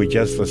them, we were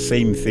just the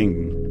same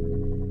thing.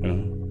 You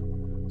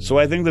know? So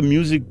I think the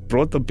music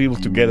brought the people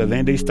together.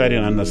 Then they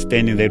started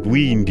understanding that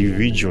we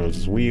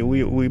individuals, we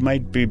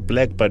might be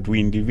black, but we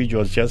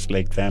individuals just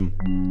like them.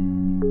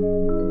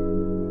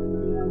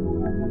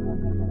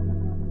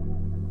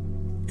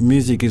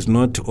 Music is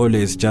not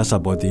always just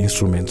about the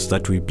instruments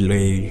that we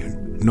play,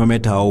 no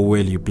matter how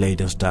well you play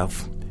and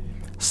stuff.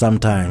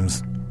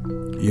 Sometimes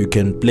you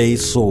can play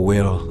so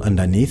well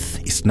underneath.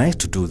 It's nice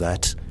to do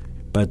that.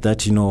 But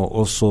that,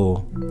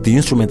 also the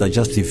instruments are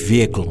just the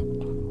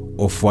vehicle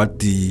of what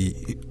the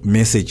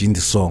message in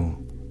the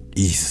song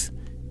is.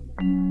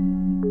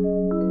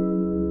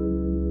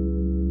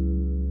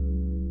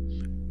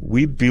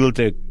 We built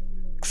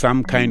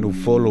some kind of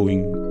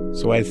following.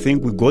 So I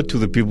think we got to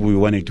the people we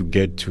wanted to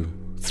get to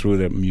through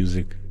the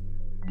music.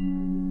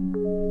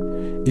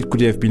 It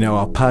could have been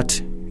our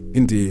part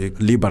in the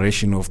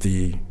liberation of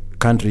the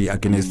country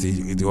against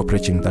the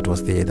oppression that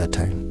was there at that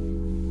time.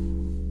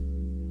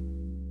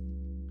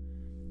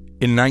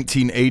 In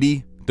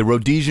 1980, the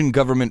Rhodesian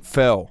government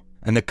fell,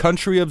 and the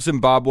country of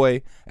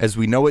Zimbabwe, as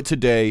we know it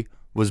today,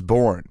 was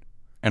born.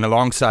 And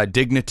alongside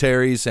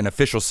dignitaries and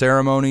official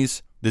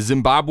ceremonies, the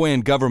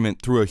Zimbabwean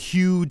government threw a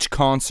huge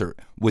concert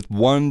with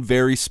one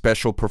very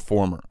special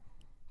performer,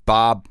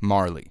 Bob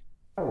Marley.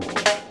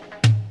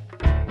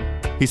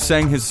 He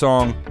sang his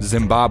song,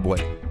 Zimbabwe,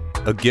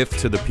 a gift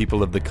to the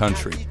people of the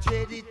country.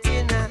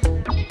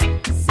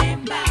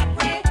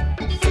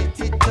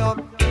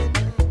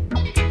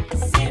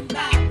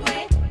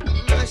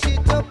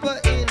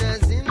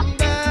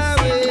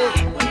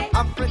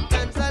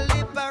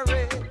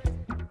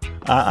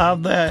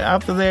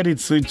 After that, it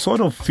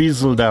sort of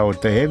fizzled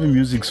out. The heavy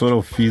music sort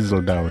of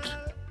fizzled out.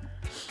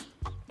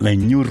 Like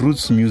new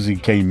roots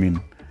music came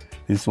in.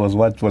 This was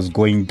what was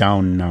going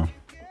down now.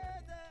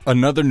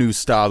 Another new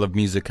style of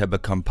music had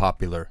become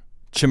popular,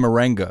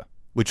 chimurenga,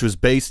 which was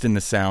based in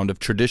the sound of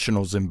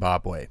traditional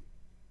Zimbabwe.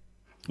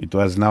 It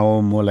was now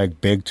more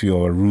like back to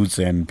your roots,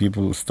 and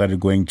people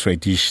started going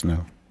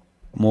traditional.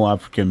 More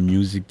African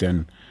music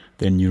than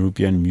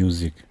European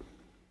music.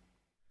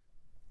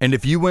 And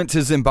if you went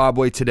to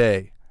Zimbabwe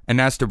today and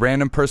asked a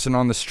random person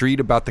on the street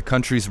about the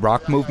country's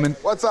rock movement,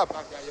 what's up?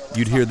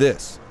 You'd hear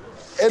this.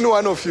 Any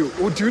one of you,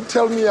 would you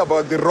tell me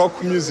about the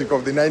rock music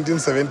of the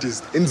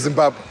 1970s in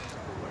Zimbabwe?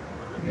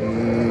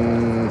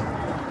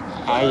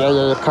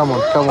 Come on.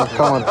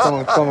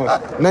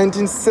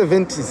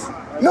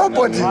 1970s.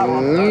 Nobody.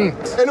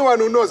 Anyone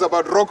who knows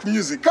about rock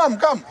music, come.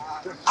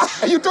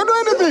 You don't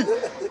know anything.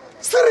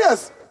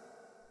 Serious.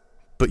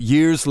 But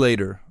years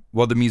later,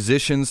 while the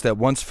musicians that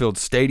once filled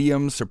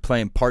stadiums are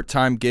playing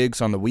part-time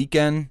gigs on the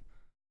weekend,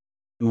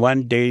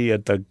 one day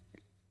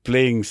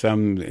playing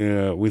some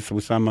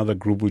with some other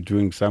group, we're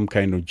doing some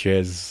kind of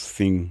jazz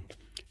thing.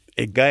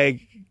 A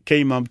guy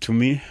came up to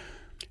me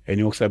and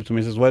he walks up to me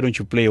and says, "Why don't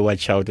you play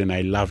Watch Out?" And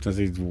I laughed and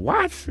said,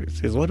 "What?" He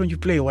says, "Why don't you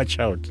play Watch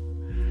Out?"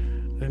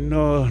 I said,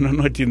 No,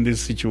 not in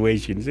this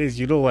situation. He says,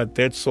 "You know what?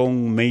 That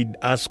song made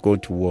us go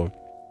to war."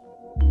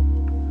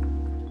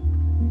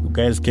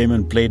 Guys came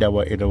and played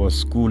at our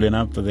school, and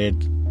after that,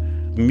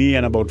 me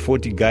and about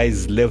 40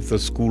 guys left the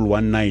school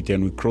one night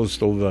and we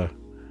crossed over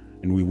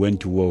and we went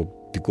to war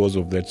because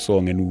of that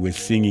song, and we were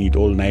singing it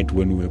all night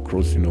when we were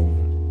crossing over.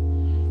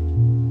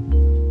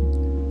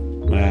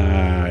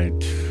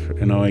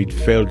 It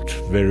felt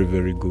very,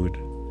 very good.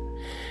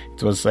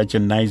 It was such a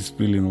nice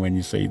feeling when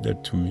you say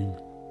that to me.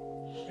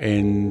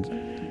 And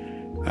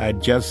I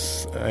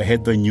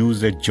had the news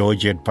that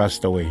George had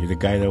passed away, the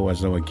guy that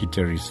was our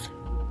guitarist.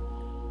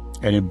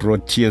 And it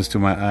brought tears to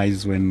my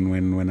eyes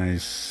when I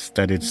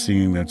started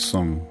singing that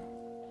song.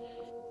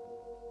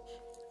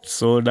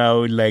 So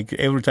now, like,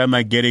 every time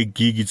I get a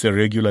gig, it's a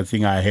regular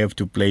thing. I have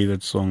to play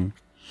that song.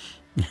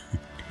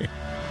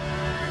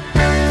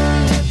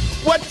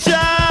 Watch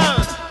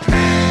out!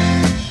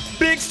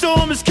 Big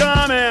storm is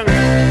coming.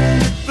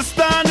 There's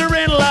thunder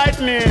and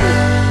lightning.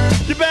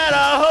 You better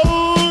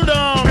hold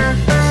on.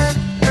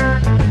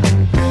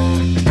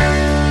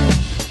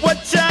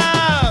 Watch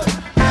out!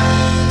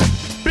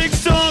 Big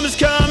storm is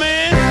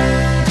coming.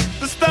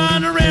 There's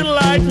thunder and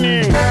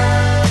lightning.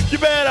 You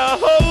better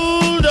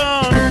hold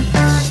on.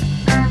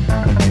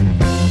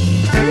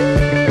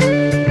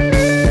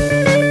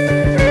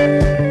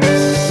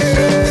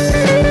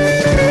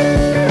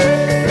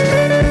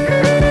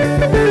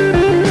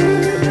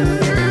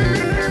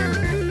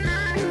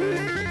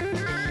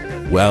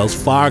 Wells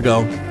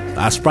Fargo.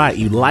 That's right,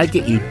 you like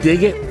it, you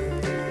dig it?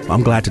 Well,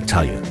 I'm glad to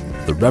tell you,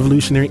 the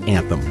revolutionary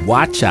anthem,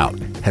 Watch Out,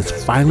 has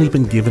finally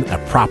been given a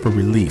proper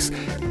release.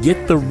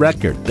 Get the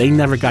record they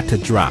never got to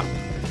drop.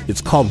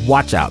 It's called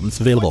Watch Out, and it's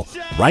available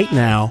right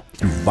now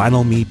through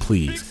Vinyl Me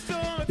Please.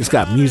 It's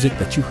got music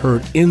that you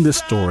heard in this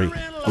story,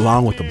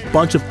 along with a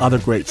bunch of other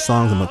great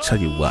songs. I'm going to tell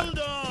you what,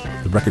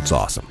 the record's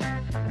awesome.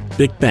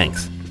 Big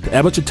thanks to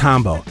Ebba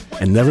Chitambo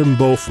and Nevin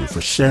Bofu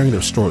for sharing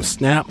their story with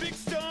Snap.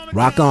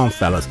 Rock on,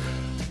 fellas.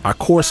 Our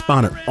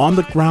correspondent on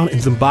the ground in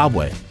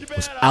Zimbabwe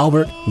was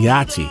Albert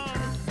Nyati.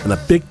 And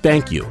a big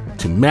thank you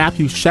to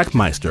Matthew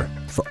Scheckmeister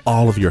for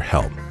all of your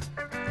help.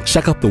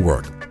 Check out the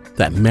work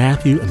that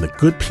Matthew and the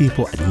good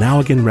people at Now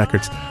Again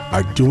Records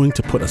are doing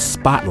to put a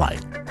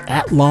spotlight,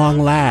 at long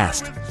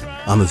last,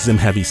 on the Zim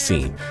Heavy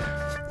scene.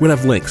 We'll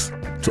have links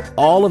to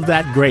all of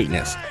that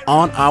greatness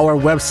on our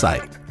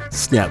website,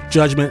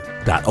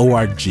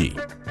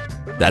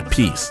 snapjudgment.org. That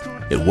piece,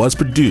 it was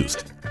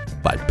produced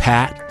by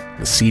Pat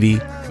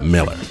Mesiti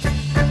Miller.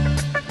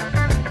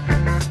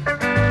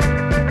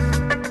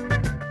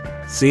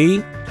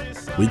 See?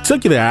 We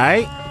took you there, all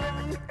right?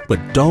 But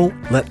don't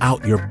let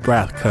out your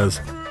breath, because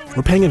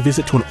we're paying a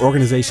visit to an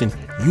organization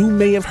you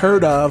may have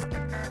heard of,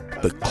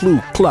 the Ku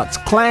Klux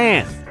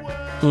Klan.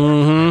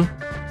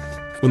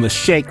 When the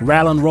Shake,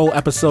 Rattle, and Roll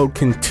episode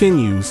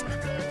continues,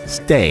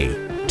 stay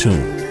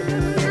tuned.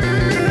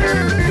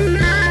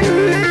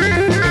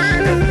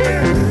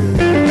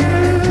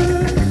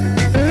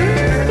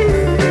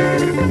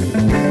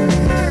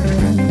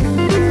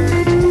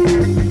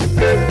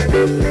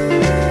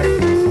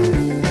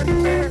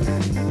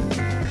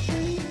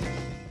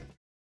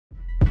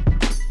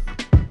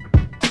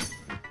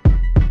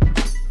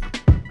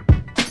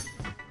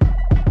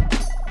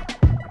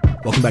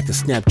 Welcome back to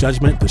Snap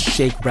Judgment, the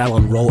Shake, Rattle,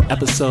 and Roll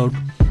episode.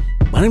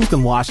 My name is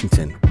Glenn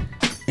Washington,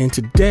 and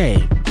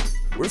today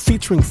we're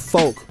featuring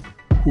folk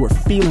who are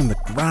feeling the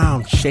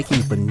ground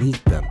shaking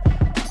beneath them.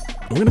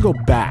 We're going to go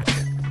back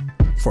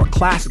for a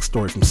classic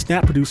story from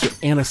Snap producer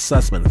Anna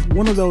Sussman. It's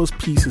one of those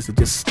pieces that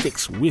just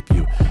sticks with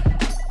you.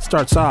 It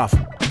starts off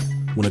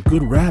when a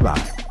good rabbi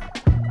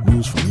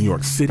moves from New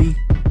York City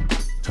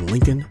to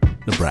Lincoln,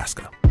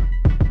 Nebraska.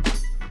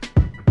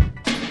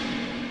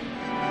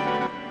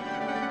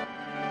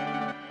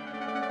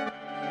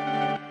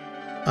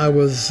 I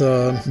was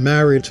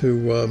married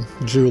to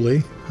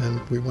Julie, and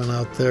we went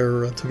out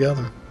there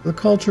together. The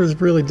culture is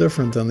really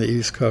different than the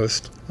East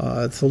Coast.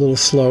 It's a little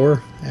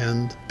slower,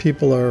 and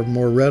people are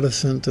more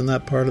reticent in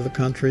that part of the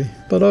country.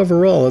 But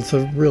overall, it's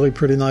a really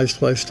pretty nice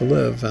place to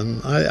live,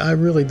 and I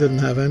really didn't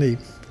have any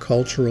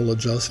cultural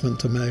adjustment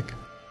to make.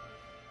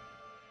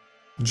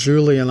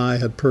 Julie and I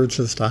had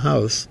purchased a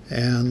house,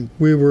 and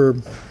we were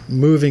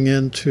moving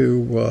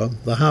into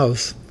the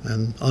house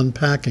and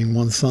unpacking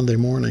one Sunday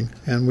morning,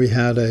 and we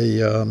had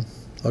a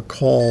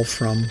call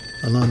from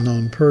an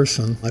unknown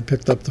person. I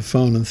picked up the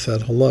phone and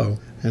said hello,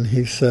 and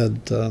he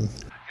said, "You'll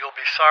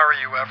be sorry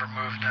you ever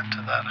moved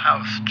into that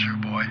house, Jew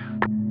boy."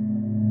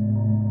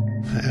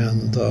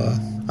 And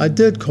I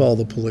did call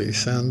the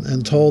police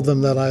and told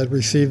them that I had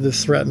received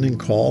this threatening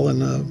call,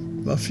 and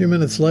a few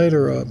minutes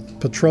later, a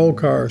patrol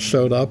car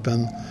showed up,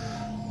 and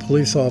a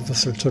police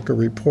officer took a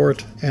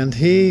report, and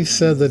he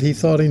said that he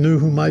thought he knew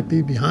who might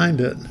be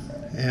behind it,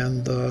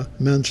 and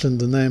mentioned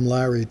the name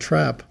Larry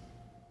Trapp.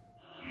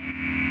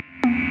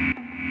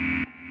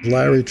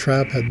 Larry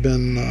Trapp had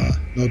been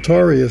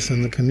notorious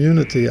in the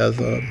community as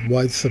a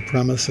white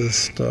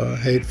supremacist,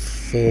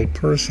 hateful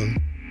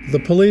person. The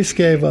police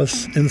gave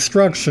us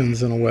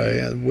instructions in a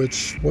way,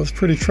 which was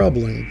pretty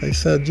troubling. They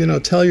said,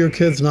 tell your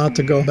kids not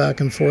to go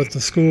back and forth to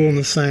school in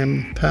the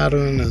same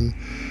pattern. And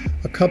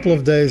a couple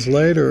of days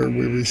later,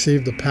 we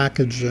received a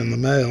package in the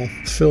mail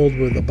filled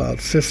with about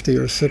 50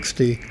 or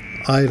 60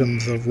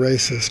 items of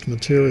racist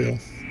material.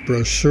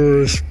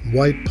 Brochures,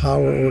 white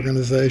power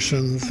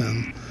organizations,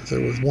 and there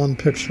was one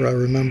picture I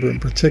remember in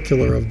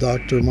particular of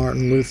Dr.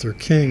 Martin Luther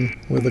King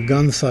with a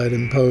gun sight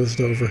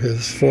imposed over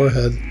his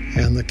forehead,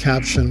 and the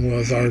caption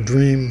was, "Our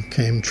dream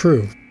came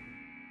true."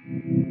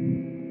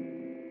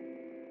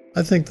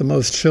 I think the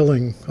most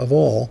chilling of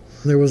all,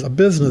 there was a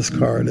business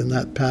card in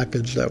that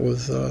package that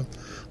was a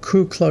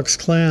Ku Klux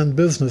Klan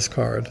business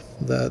card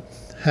that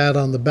had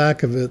on the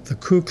back of it, "The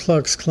Ku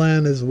Klux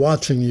Klan is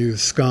watching you,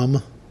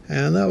 scum."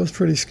 And that was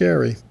pretty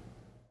scary.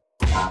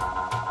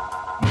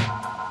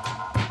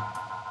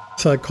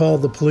 So I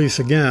called the police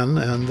again,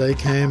 and they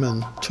came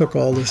and took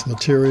all this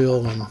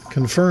material and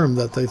confirmed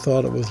that they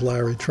thought it was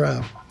Larry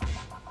Trapp.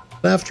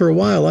 After a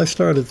while, I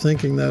started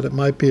thinking that it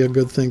might be a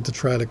good thing to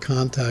try to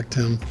contact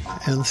him.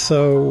 And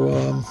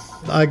so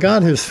I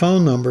got his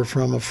phone number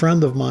from a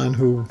friend of mine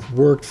who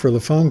worked for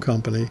the phone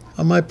company.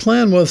 My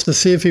plan was to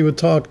see if he would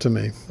talk to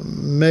me.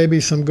 Maybe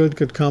some good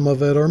could come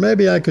of it, or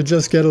maybe I could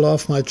just get it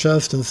off my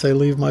chest and say,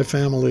 leave my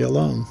family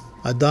alone.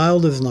 I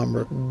dialed his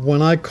number.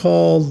 When I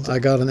called, I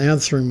got an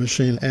answering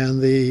machine,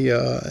 and the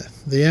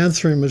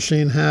answering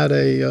machine had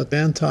a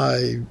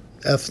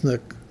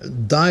anti-ethnic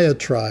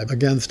diatribe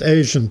against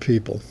Asian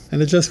people.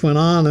 And it just went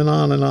on and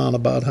on and on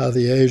about how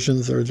the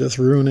Asians are just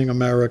ruining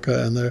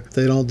America and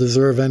they don't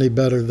deserve any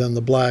better than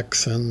the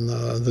blacks and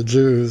the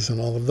Jews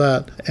and all of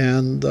that.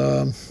 And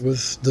it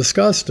was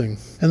disgusting.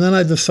 And then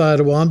I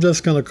decided, well, I'm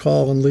just going to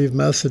call and leave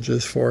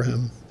messages for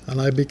him. And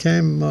I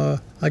became,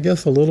 I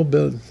guess, a little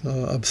bit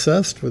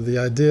obsessed with the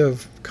idea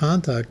of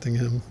contacting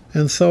him.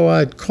 And so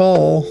I'd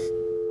call,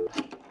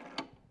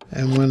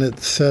 and when it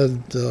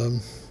said,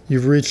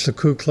 you've reached the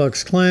Ku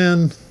Klux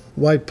Klan,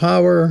 white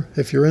power,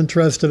 if you're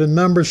interested in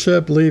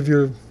membership, leave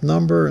your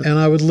number. And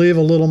I would leave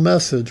a little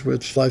message,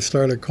 which I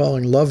started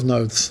calling love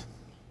notes.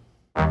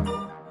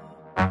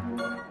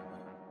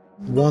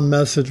 One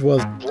message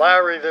was,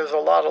 Larry, there's a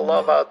lot of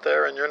love out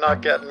there and you're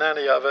not getting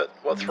any of it.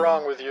 What's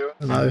wrong with you?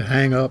 And I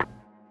hang up.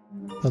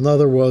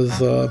 Another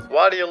was,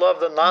 why do you love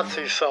the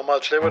Nazis so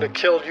much? They would have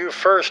killed you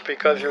first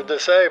because you're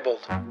disabled.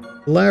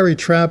 Larry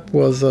Trapp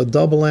was a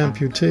double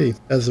amputee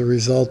as a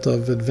result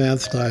of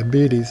advanced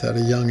diabetes at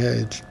a young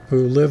age,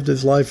 who lived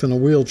his life in a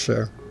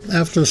wheelchair.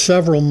 After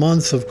several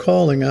months of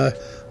calling,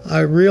 I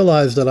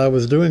realized that I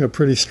was doing a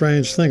pretty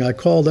strange thing. I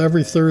called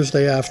every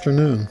Thursday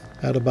afternoon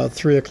at about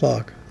 3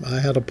 o'clock. I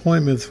had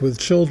appointments with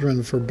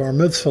children for bar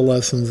mitzvah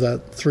lessons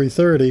at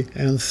 3:30,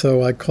 and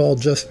so I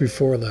called just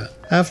before that.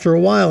 After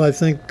a while, I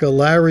think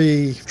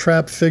Larry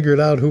Trapp figured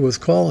out who was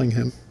calling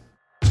him.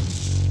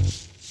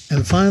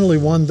 And finally,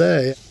 one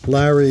day,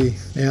 Larry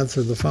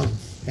answered the phone,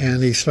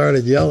 and he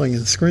started yelling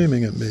and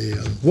screaming at me.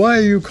 Why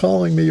are you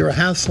calling me? You're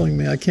hassling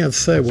me. I can't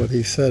say what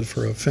he said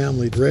for a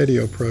family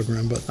radio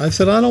program, but I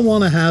said, I don't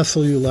want to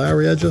hassle you,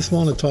 Larry. I just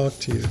want to talk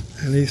to you.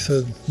 And he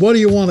said, what do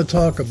you want to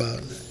talk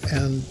about?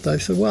 And I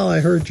said, well, I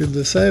heard you're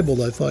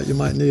disabled. I thought you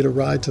might need a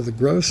ride to the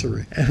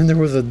grocery. And there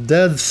was a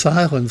dead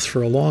silence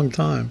for a long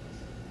time.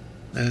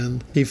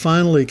 And he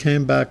finally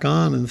came back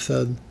on and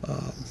said,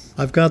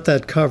 I've got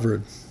that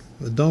covered.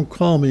 Don't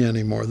call me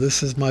anymore.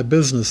 This is my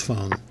business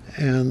phone.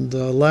 And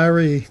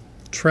Larry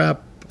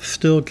Trapp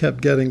still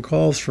kept getting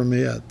calls from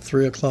me at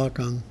 3 o'clock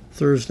on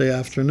Thursday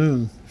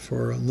afternoon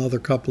for another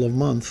couple of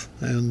months.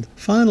 And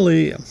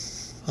finally,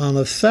 on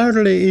a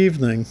Saturday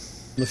evening,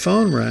 the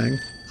phone rang.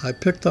 I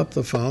picked up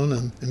the phone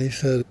and he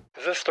said,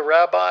 is this the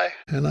rabbi?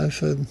 And I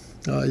said,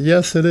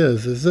 yes, it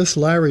is. Is this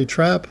Larry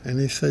Trapp?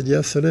 And he said,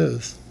 yes, it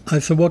is. I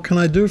said, what can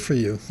I do for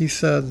you? He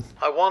said,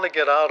 I want to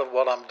get out of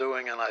what I'm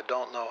doing and I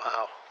don't know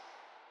how.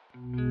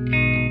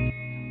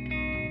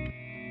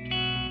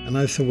 And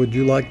I said, would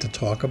you like to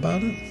talk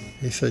about it?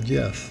 He said,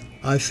 yes.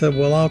 I said,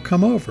 well, I'll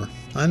come over.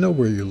 I know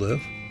where you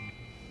live.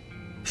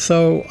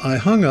 So I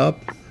hung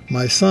up.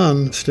 My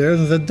son upstairs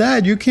and said,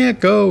 Dad, you can't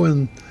go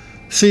and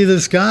see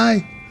this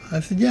guy? I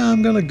said, yeah,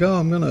 I'm going to go.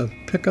 I'm going to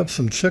pick up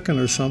some chicken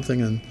or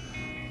something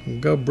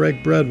and go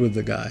break bread with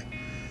the guy.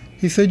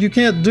 He said, you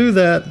can't do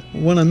that.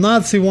 When a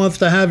Nazi wants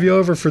to have you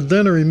over for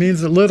dinner, he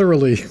means it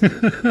literally.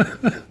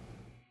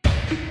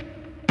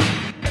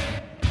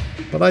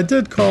 But I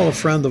did call a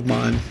friend of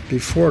mine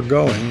before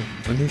going,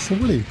 and he said,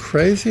 what are you,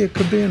 crazy? It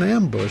could be an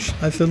ambush.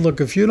 I said,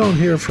 look, if you don't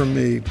hear from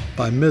me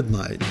by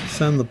midnight,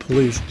 send the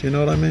police. Do you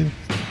know what I mean?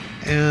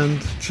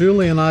 And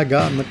Julie and I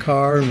got in the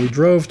car, and we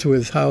drove to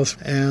his house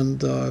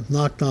and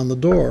knocked on the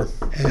door.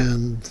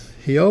 And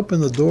he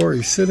opened the door.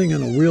 He's sitting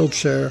in a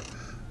wheelchair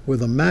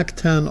with a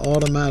MAC-10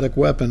 automatic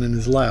weapon in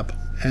his lap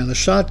and a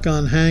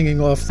shotgun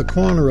hanging off the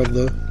corner of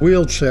the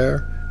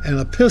wheelchair and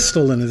a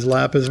pistol in his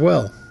lap as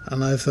well.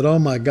 And I said, oh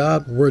my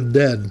God, we're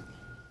dead.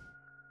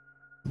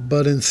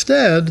 But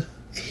instead,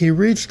 he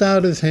reached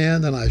out his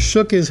hand and I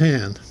shook his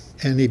hand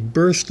and he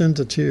burst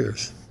into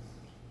tears.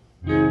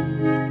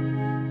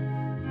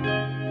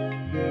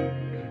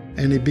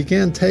 And he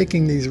began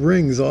taking these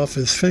rings off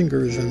his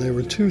fingers, and they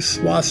were 2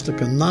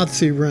 swastika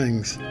Nazi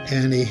rings.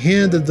 And he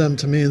handed them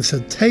to me and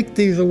said, take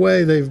these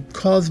away. They've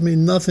caused me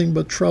nothing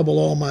but trouble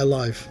all my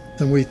life.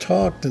 And we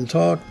talked and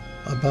talked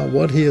about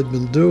what he had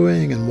been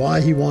doing and why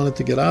he wanted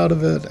to get out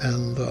of it,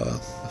 and the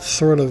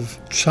sort of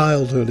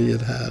childhood he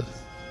had had,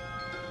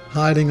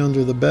 hiding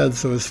under the bed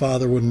so his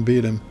father wouldn't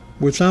beat him,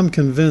 which I'm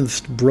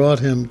convinced brought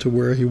him to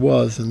where he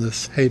was in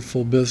this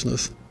hateful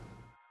business.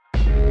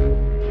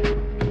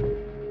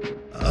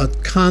 A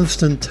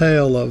constant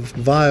tale of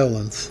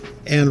violence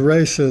and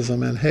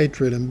racism and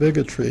hatred and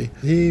bigotry.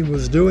 He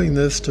was doing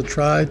this to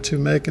try to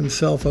make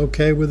himself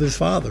okay with his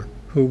father,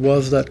 who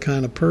was that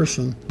kind of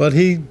person. But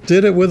he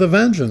did it with a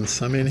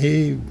vengeance. I mean,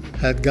 he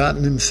had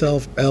gotten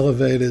himself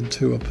elevated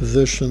to a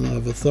position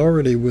of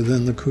authority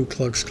within the Ku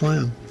Klux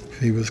Klan.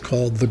 He was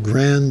called the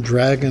Grand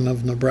Dragon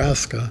of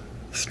Nebraska.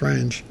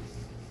 Strange.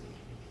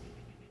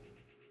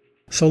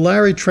 So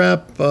Larry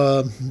Trapp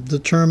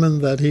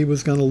determined that he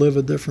was going to live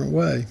a different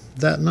way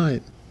that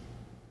night.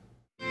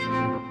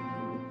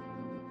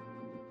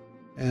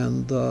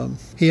 And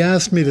he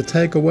asked me to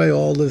take away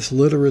all this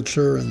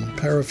literature and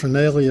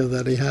paraphernalia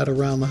that he had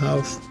around the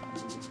house.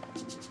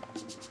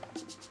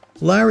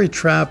 Larry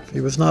Trapp, he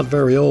was not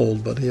very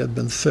old, but he had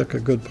been sick a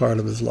good part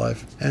of his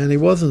life. And he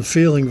wasn't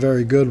feeling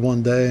very good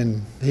one day,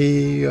 and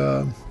he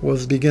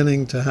was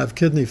beginning to have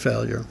kidney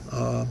failure.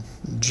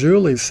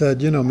 Julie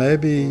said,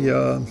 maybe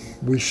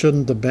we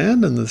shouldn't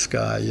abandon this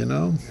guy,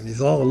 And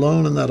he's all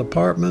alone in that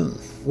apartment.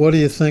 What do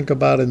you think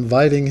about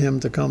inviting him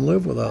to come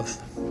live with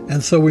us?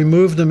 And so we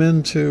moved him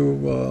into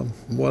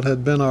what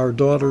had been our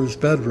daughter's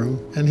bedroom,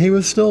 and he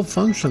was still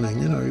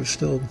functioning, he was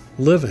still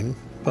living,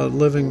 but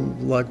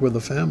living like with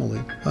a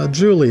family.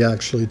 Julie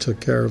actually took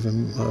care of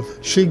him.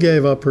 She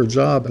gave up her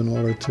job in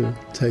order to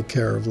take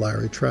care of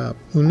Larry Trapp,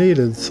 who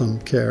needed some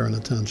care and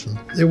attention.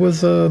 It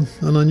was an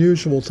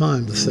unusual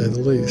time, to say the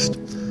least.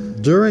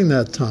 During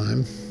that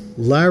time,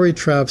 Larry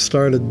Trapp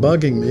started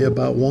bugging me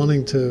about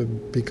wanting to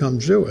become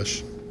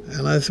Jewish.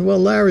 And I said, well,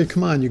 Larry,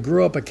 come on, you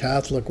grew up a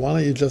Catholic. Why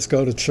don't you just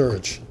go to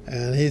church?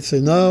 And he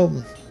said,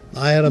 no,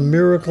 I had a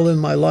miracle in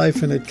my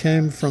life, and it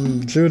came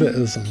from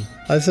Judaism.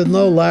 I said,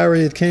 no,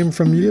 Larry, it came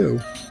from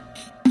you.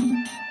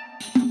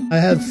 I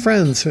had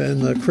friends in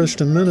the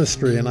Christian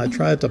ministry, and I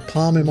tried to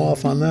palm him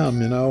off on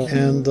them,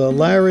 And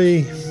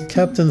Larry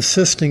kept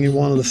insisting he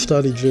wanted to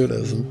study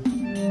Judaism.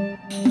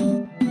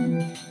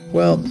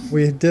 Well,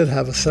 we did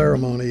have a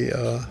ceremony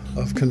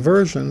of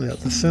conversion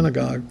at the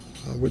synagogue,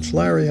 which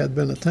Larry had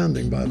been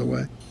attending, by the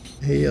way.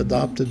 He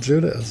adopted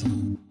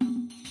Judaism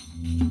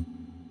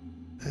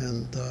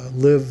and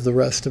lived the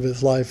rest of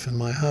his life in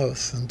my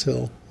house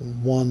until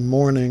one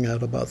morning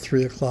at about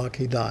 3 o'clock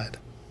he died.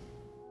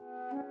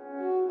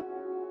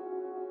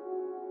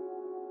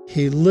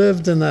 He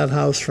lived in that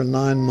house for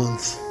 9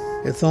 months.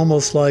 It's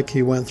almost like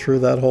he went through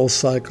that whole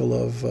cycle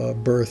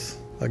of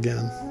birth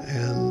again,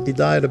 and he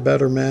died a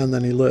better man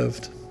than he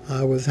lived.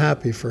 I was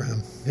happy for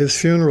him. His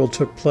funeral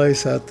took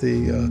place at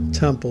the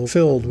temple,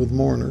 filled with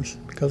mourners,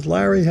 because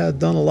Larry had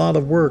done a lot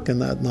of work in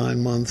that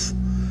 9 months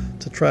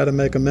to try to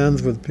make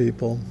amends with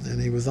people,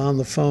 and he was on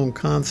the phone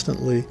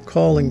constantly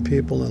calling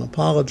people and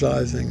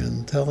apologizing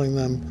and telling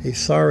them he's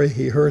sorry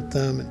he hurt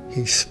them.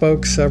 He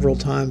spoke several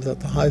times at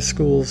the high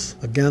schools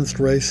against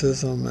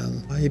racism,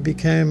 and he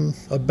became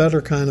a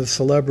better kind of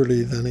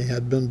celebrity than he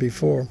had been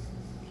before.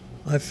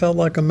 I felt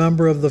like a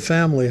member of the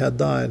family had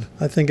died.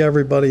 I think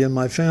everybody in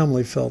my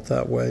family felt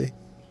that way.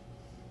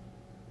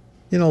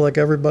 Like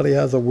everybody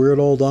has a weird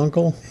old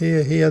uncle.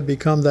 He had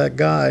become that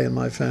guy in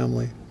my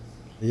family,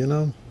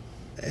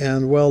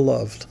 and well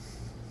loved.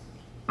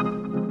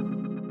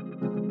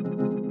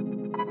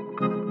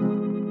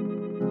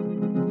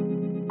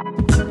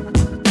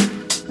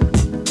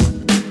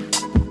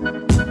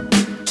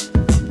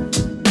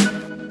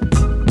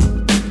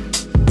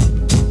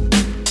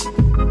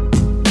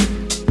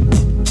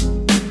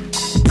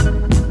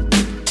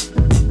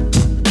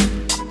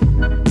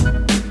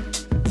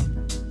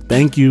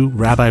 Thank you,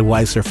 Rabbi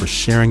Weiser, for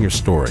sharing your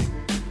story.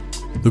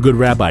 The good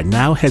rabbi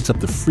now heads up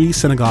the Free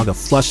Synagogue of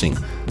Flushing,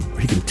 where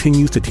he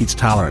continues to teach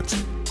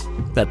tolerance.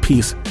 That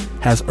piece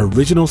has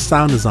original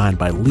sound design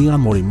by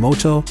Leon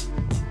Morimoto.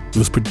 It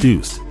was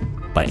produced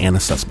by Anna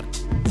Sussman.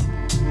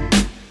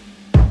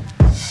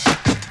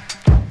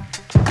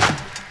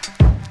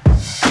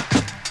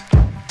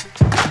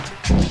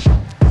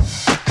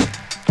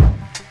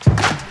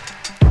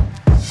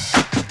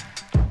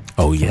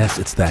 Oh yes,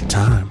 it's that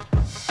time.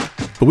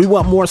 But we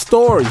want more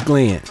stories,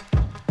 Glenn.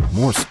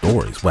 More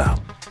stories.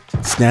 Well,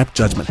 Snap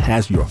Judgment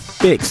has your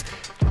fix,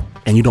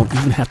 and you don't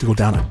even have to go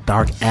down a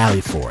dark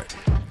alley for it.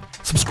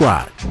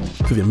 Subscribe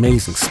to the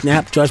amazing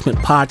Snap Judgment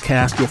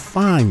podcast. You'll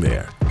find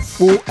there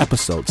full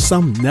episodes,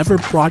 some never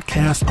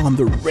broadcast on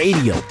the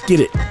radio. Get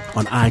it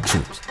on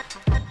iTunes.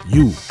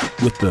 You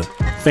with the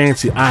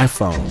fancy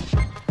iPhone,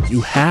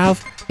 you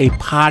have a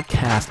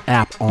podcast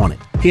app on it.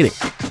 Hit it.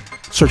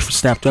 Search for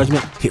Snap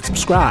Judgment. Hit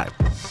subscribe.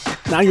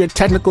 Now you're a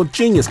technical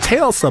genius.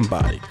 Tell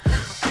somebody.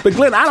 But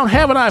Glenn, I don't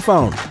have an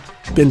iPhone.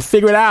 Then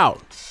figure it out.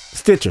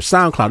 Stitcher,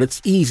 SoundCloud, it's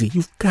easy.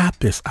 You've got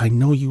this. I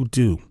know you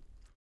do.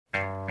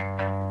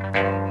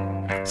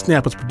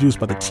 Snap was produced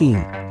by the team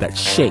that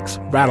shakes,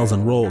 rattles,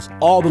 and rolls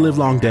all the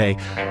livelong day.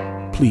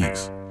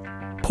 Please,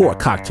 pour a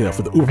cocktail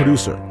for the Uber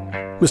producer,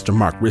 Mr.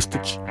 Mark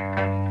Ristich.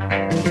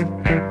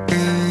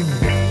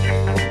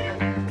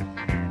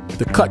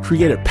 The cut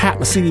creator, Pat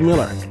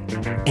Mesiti-Miller.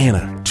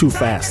 Anna, Too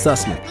Fast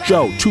Sussman.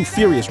 Joe, Too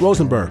Furious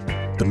Rosenberg.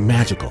 The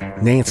magical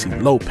Nancy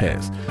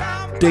Lopez.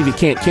 David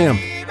Kent Kim.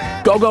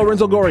 Go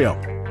Renzo Gorio.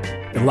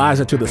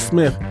 Eliza to the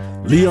Smith.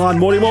 Leon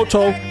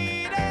Morimoto.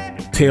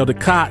 Teo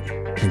DeCott.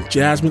 And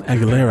Jasmine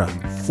Aguilera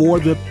for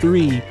the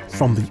three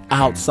from the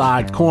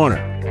outside corner.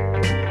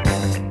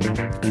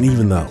 And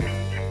even though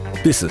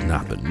this is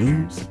not the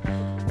news,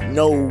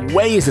 no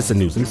way is this the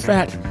news. In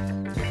fact,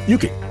 you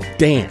could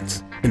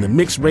dance in the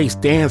mixed race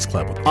dance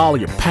club with all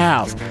of your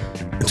pals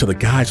until the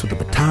guys with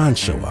the batons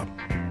show up.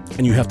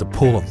 And you have to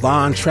pull a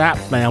Von Trapp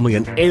family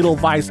and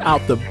Edelweiss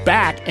out the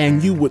back,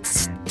 and you would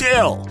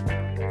still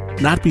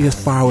not be as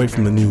far away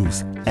from the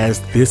news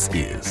as this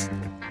is.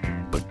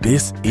 But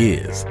this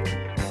is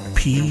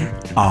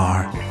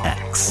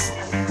PRX.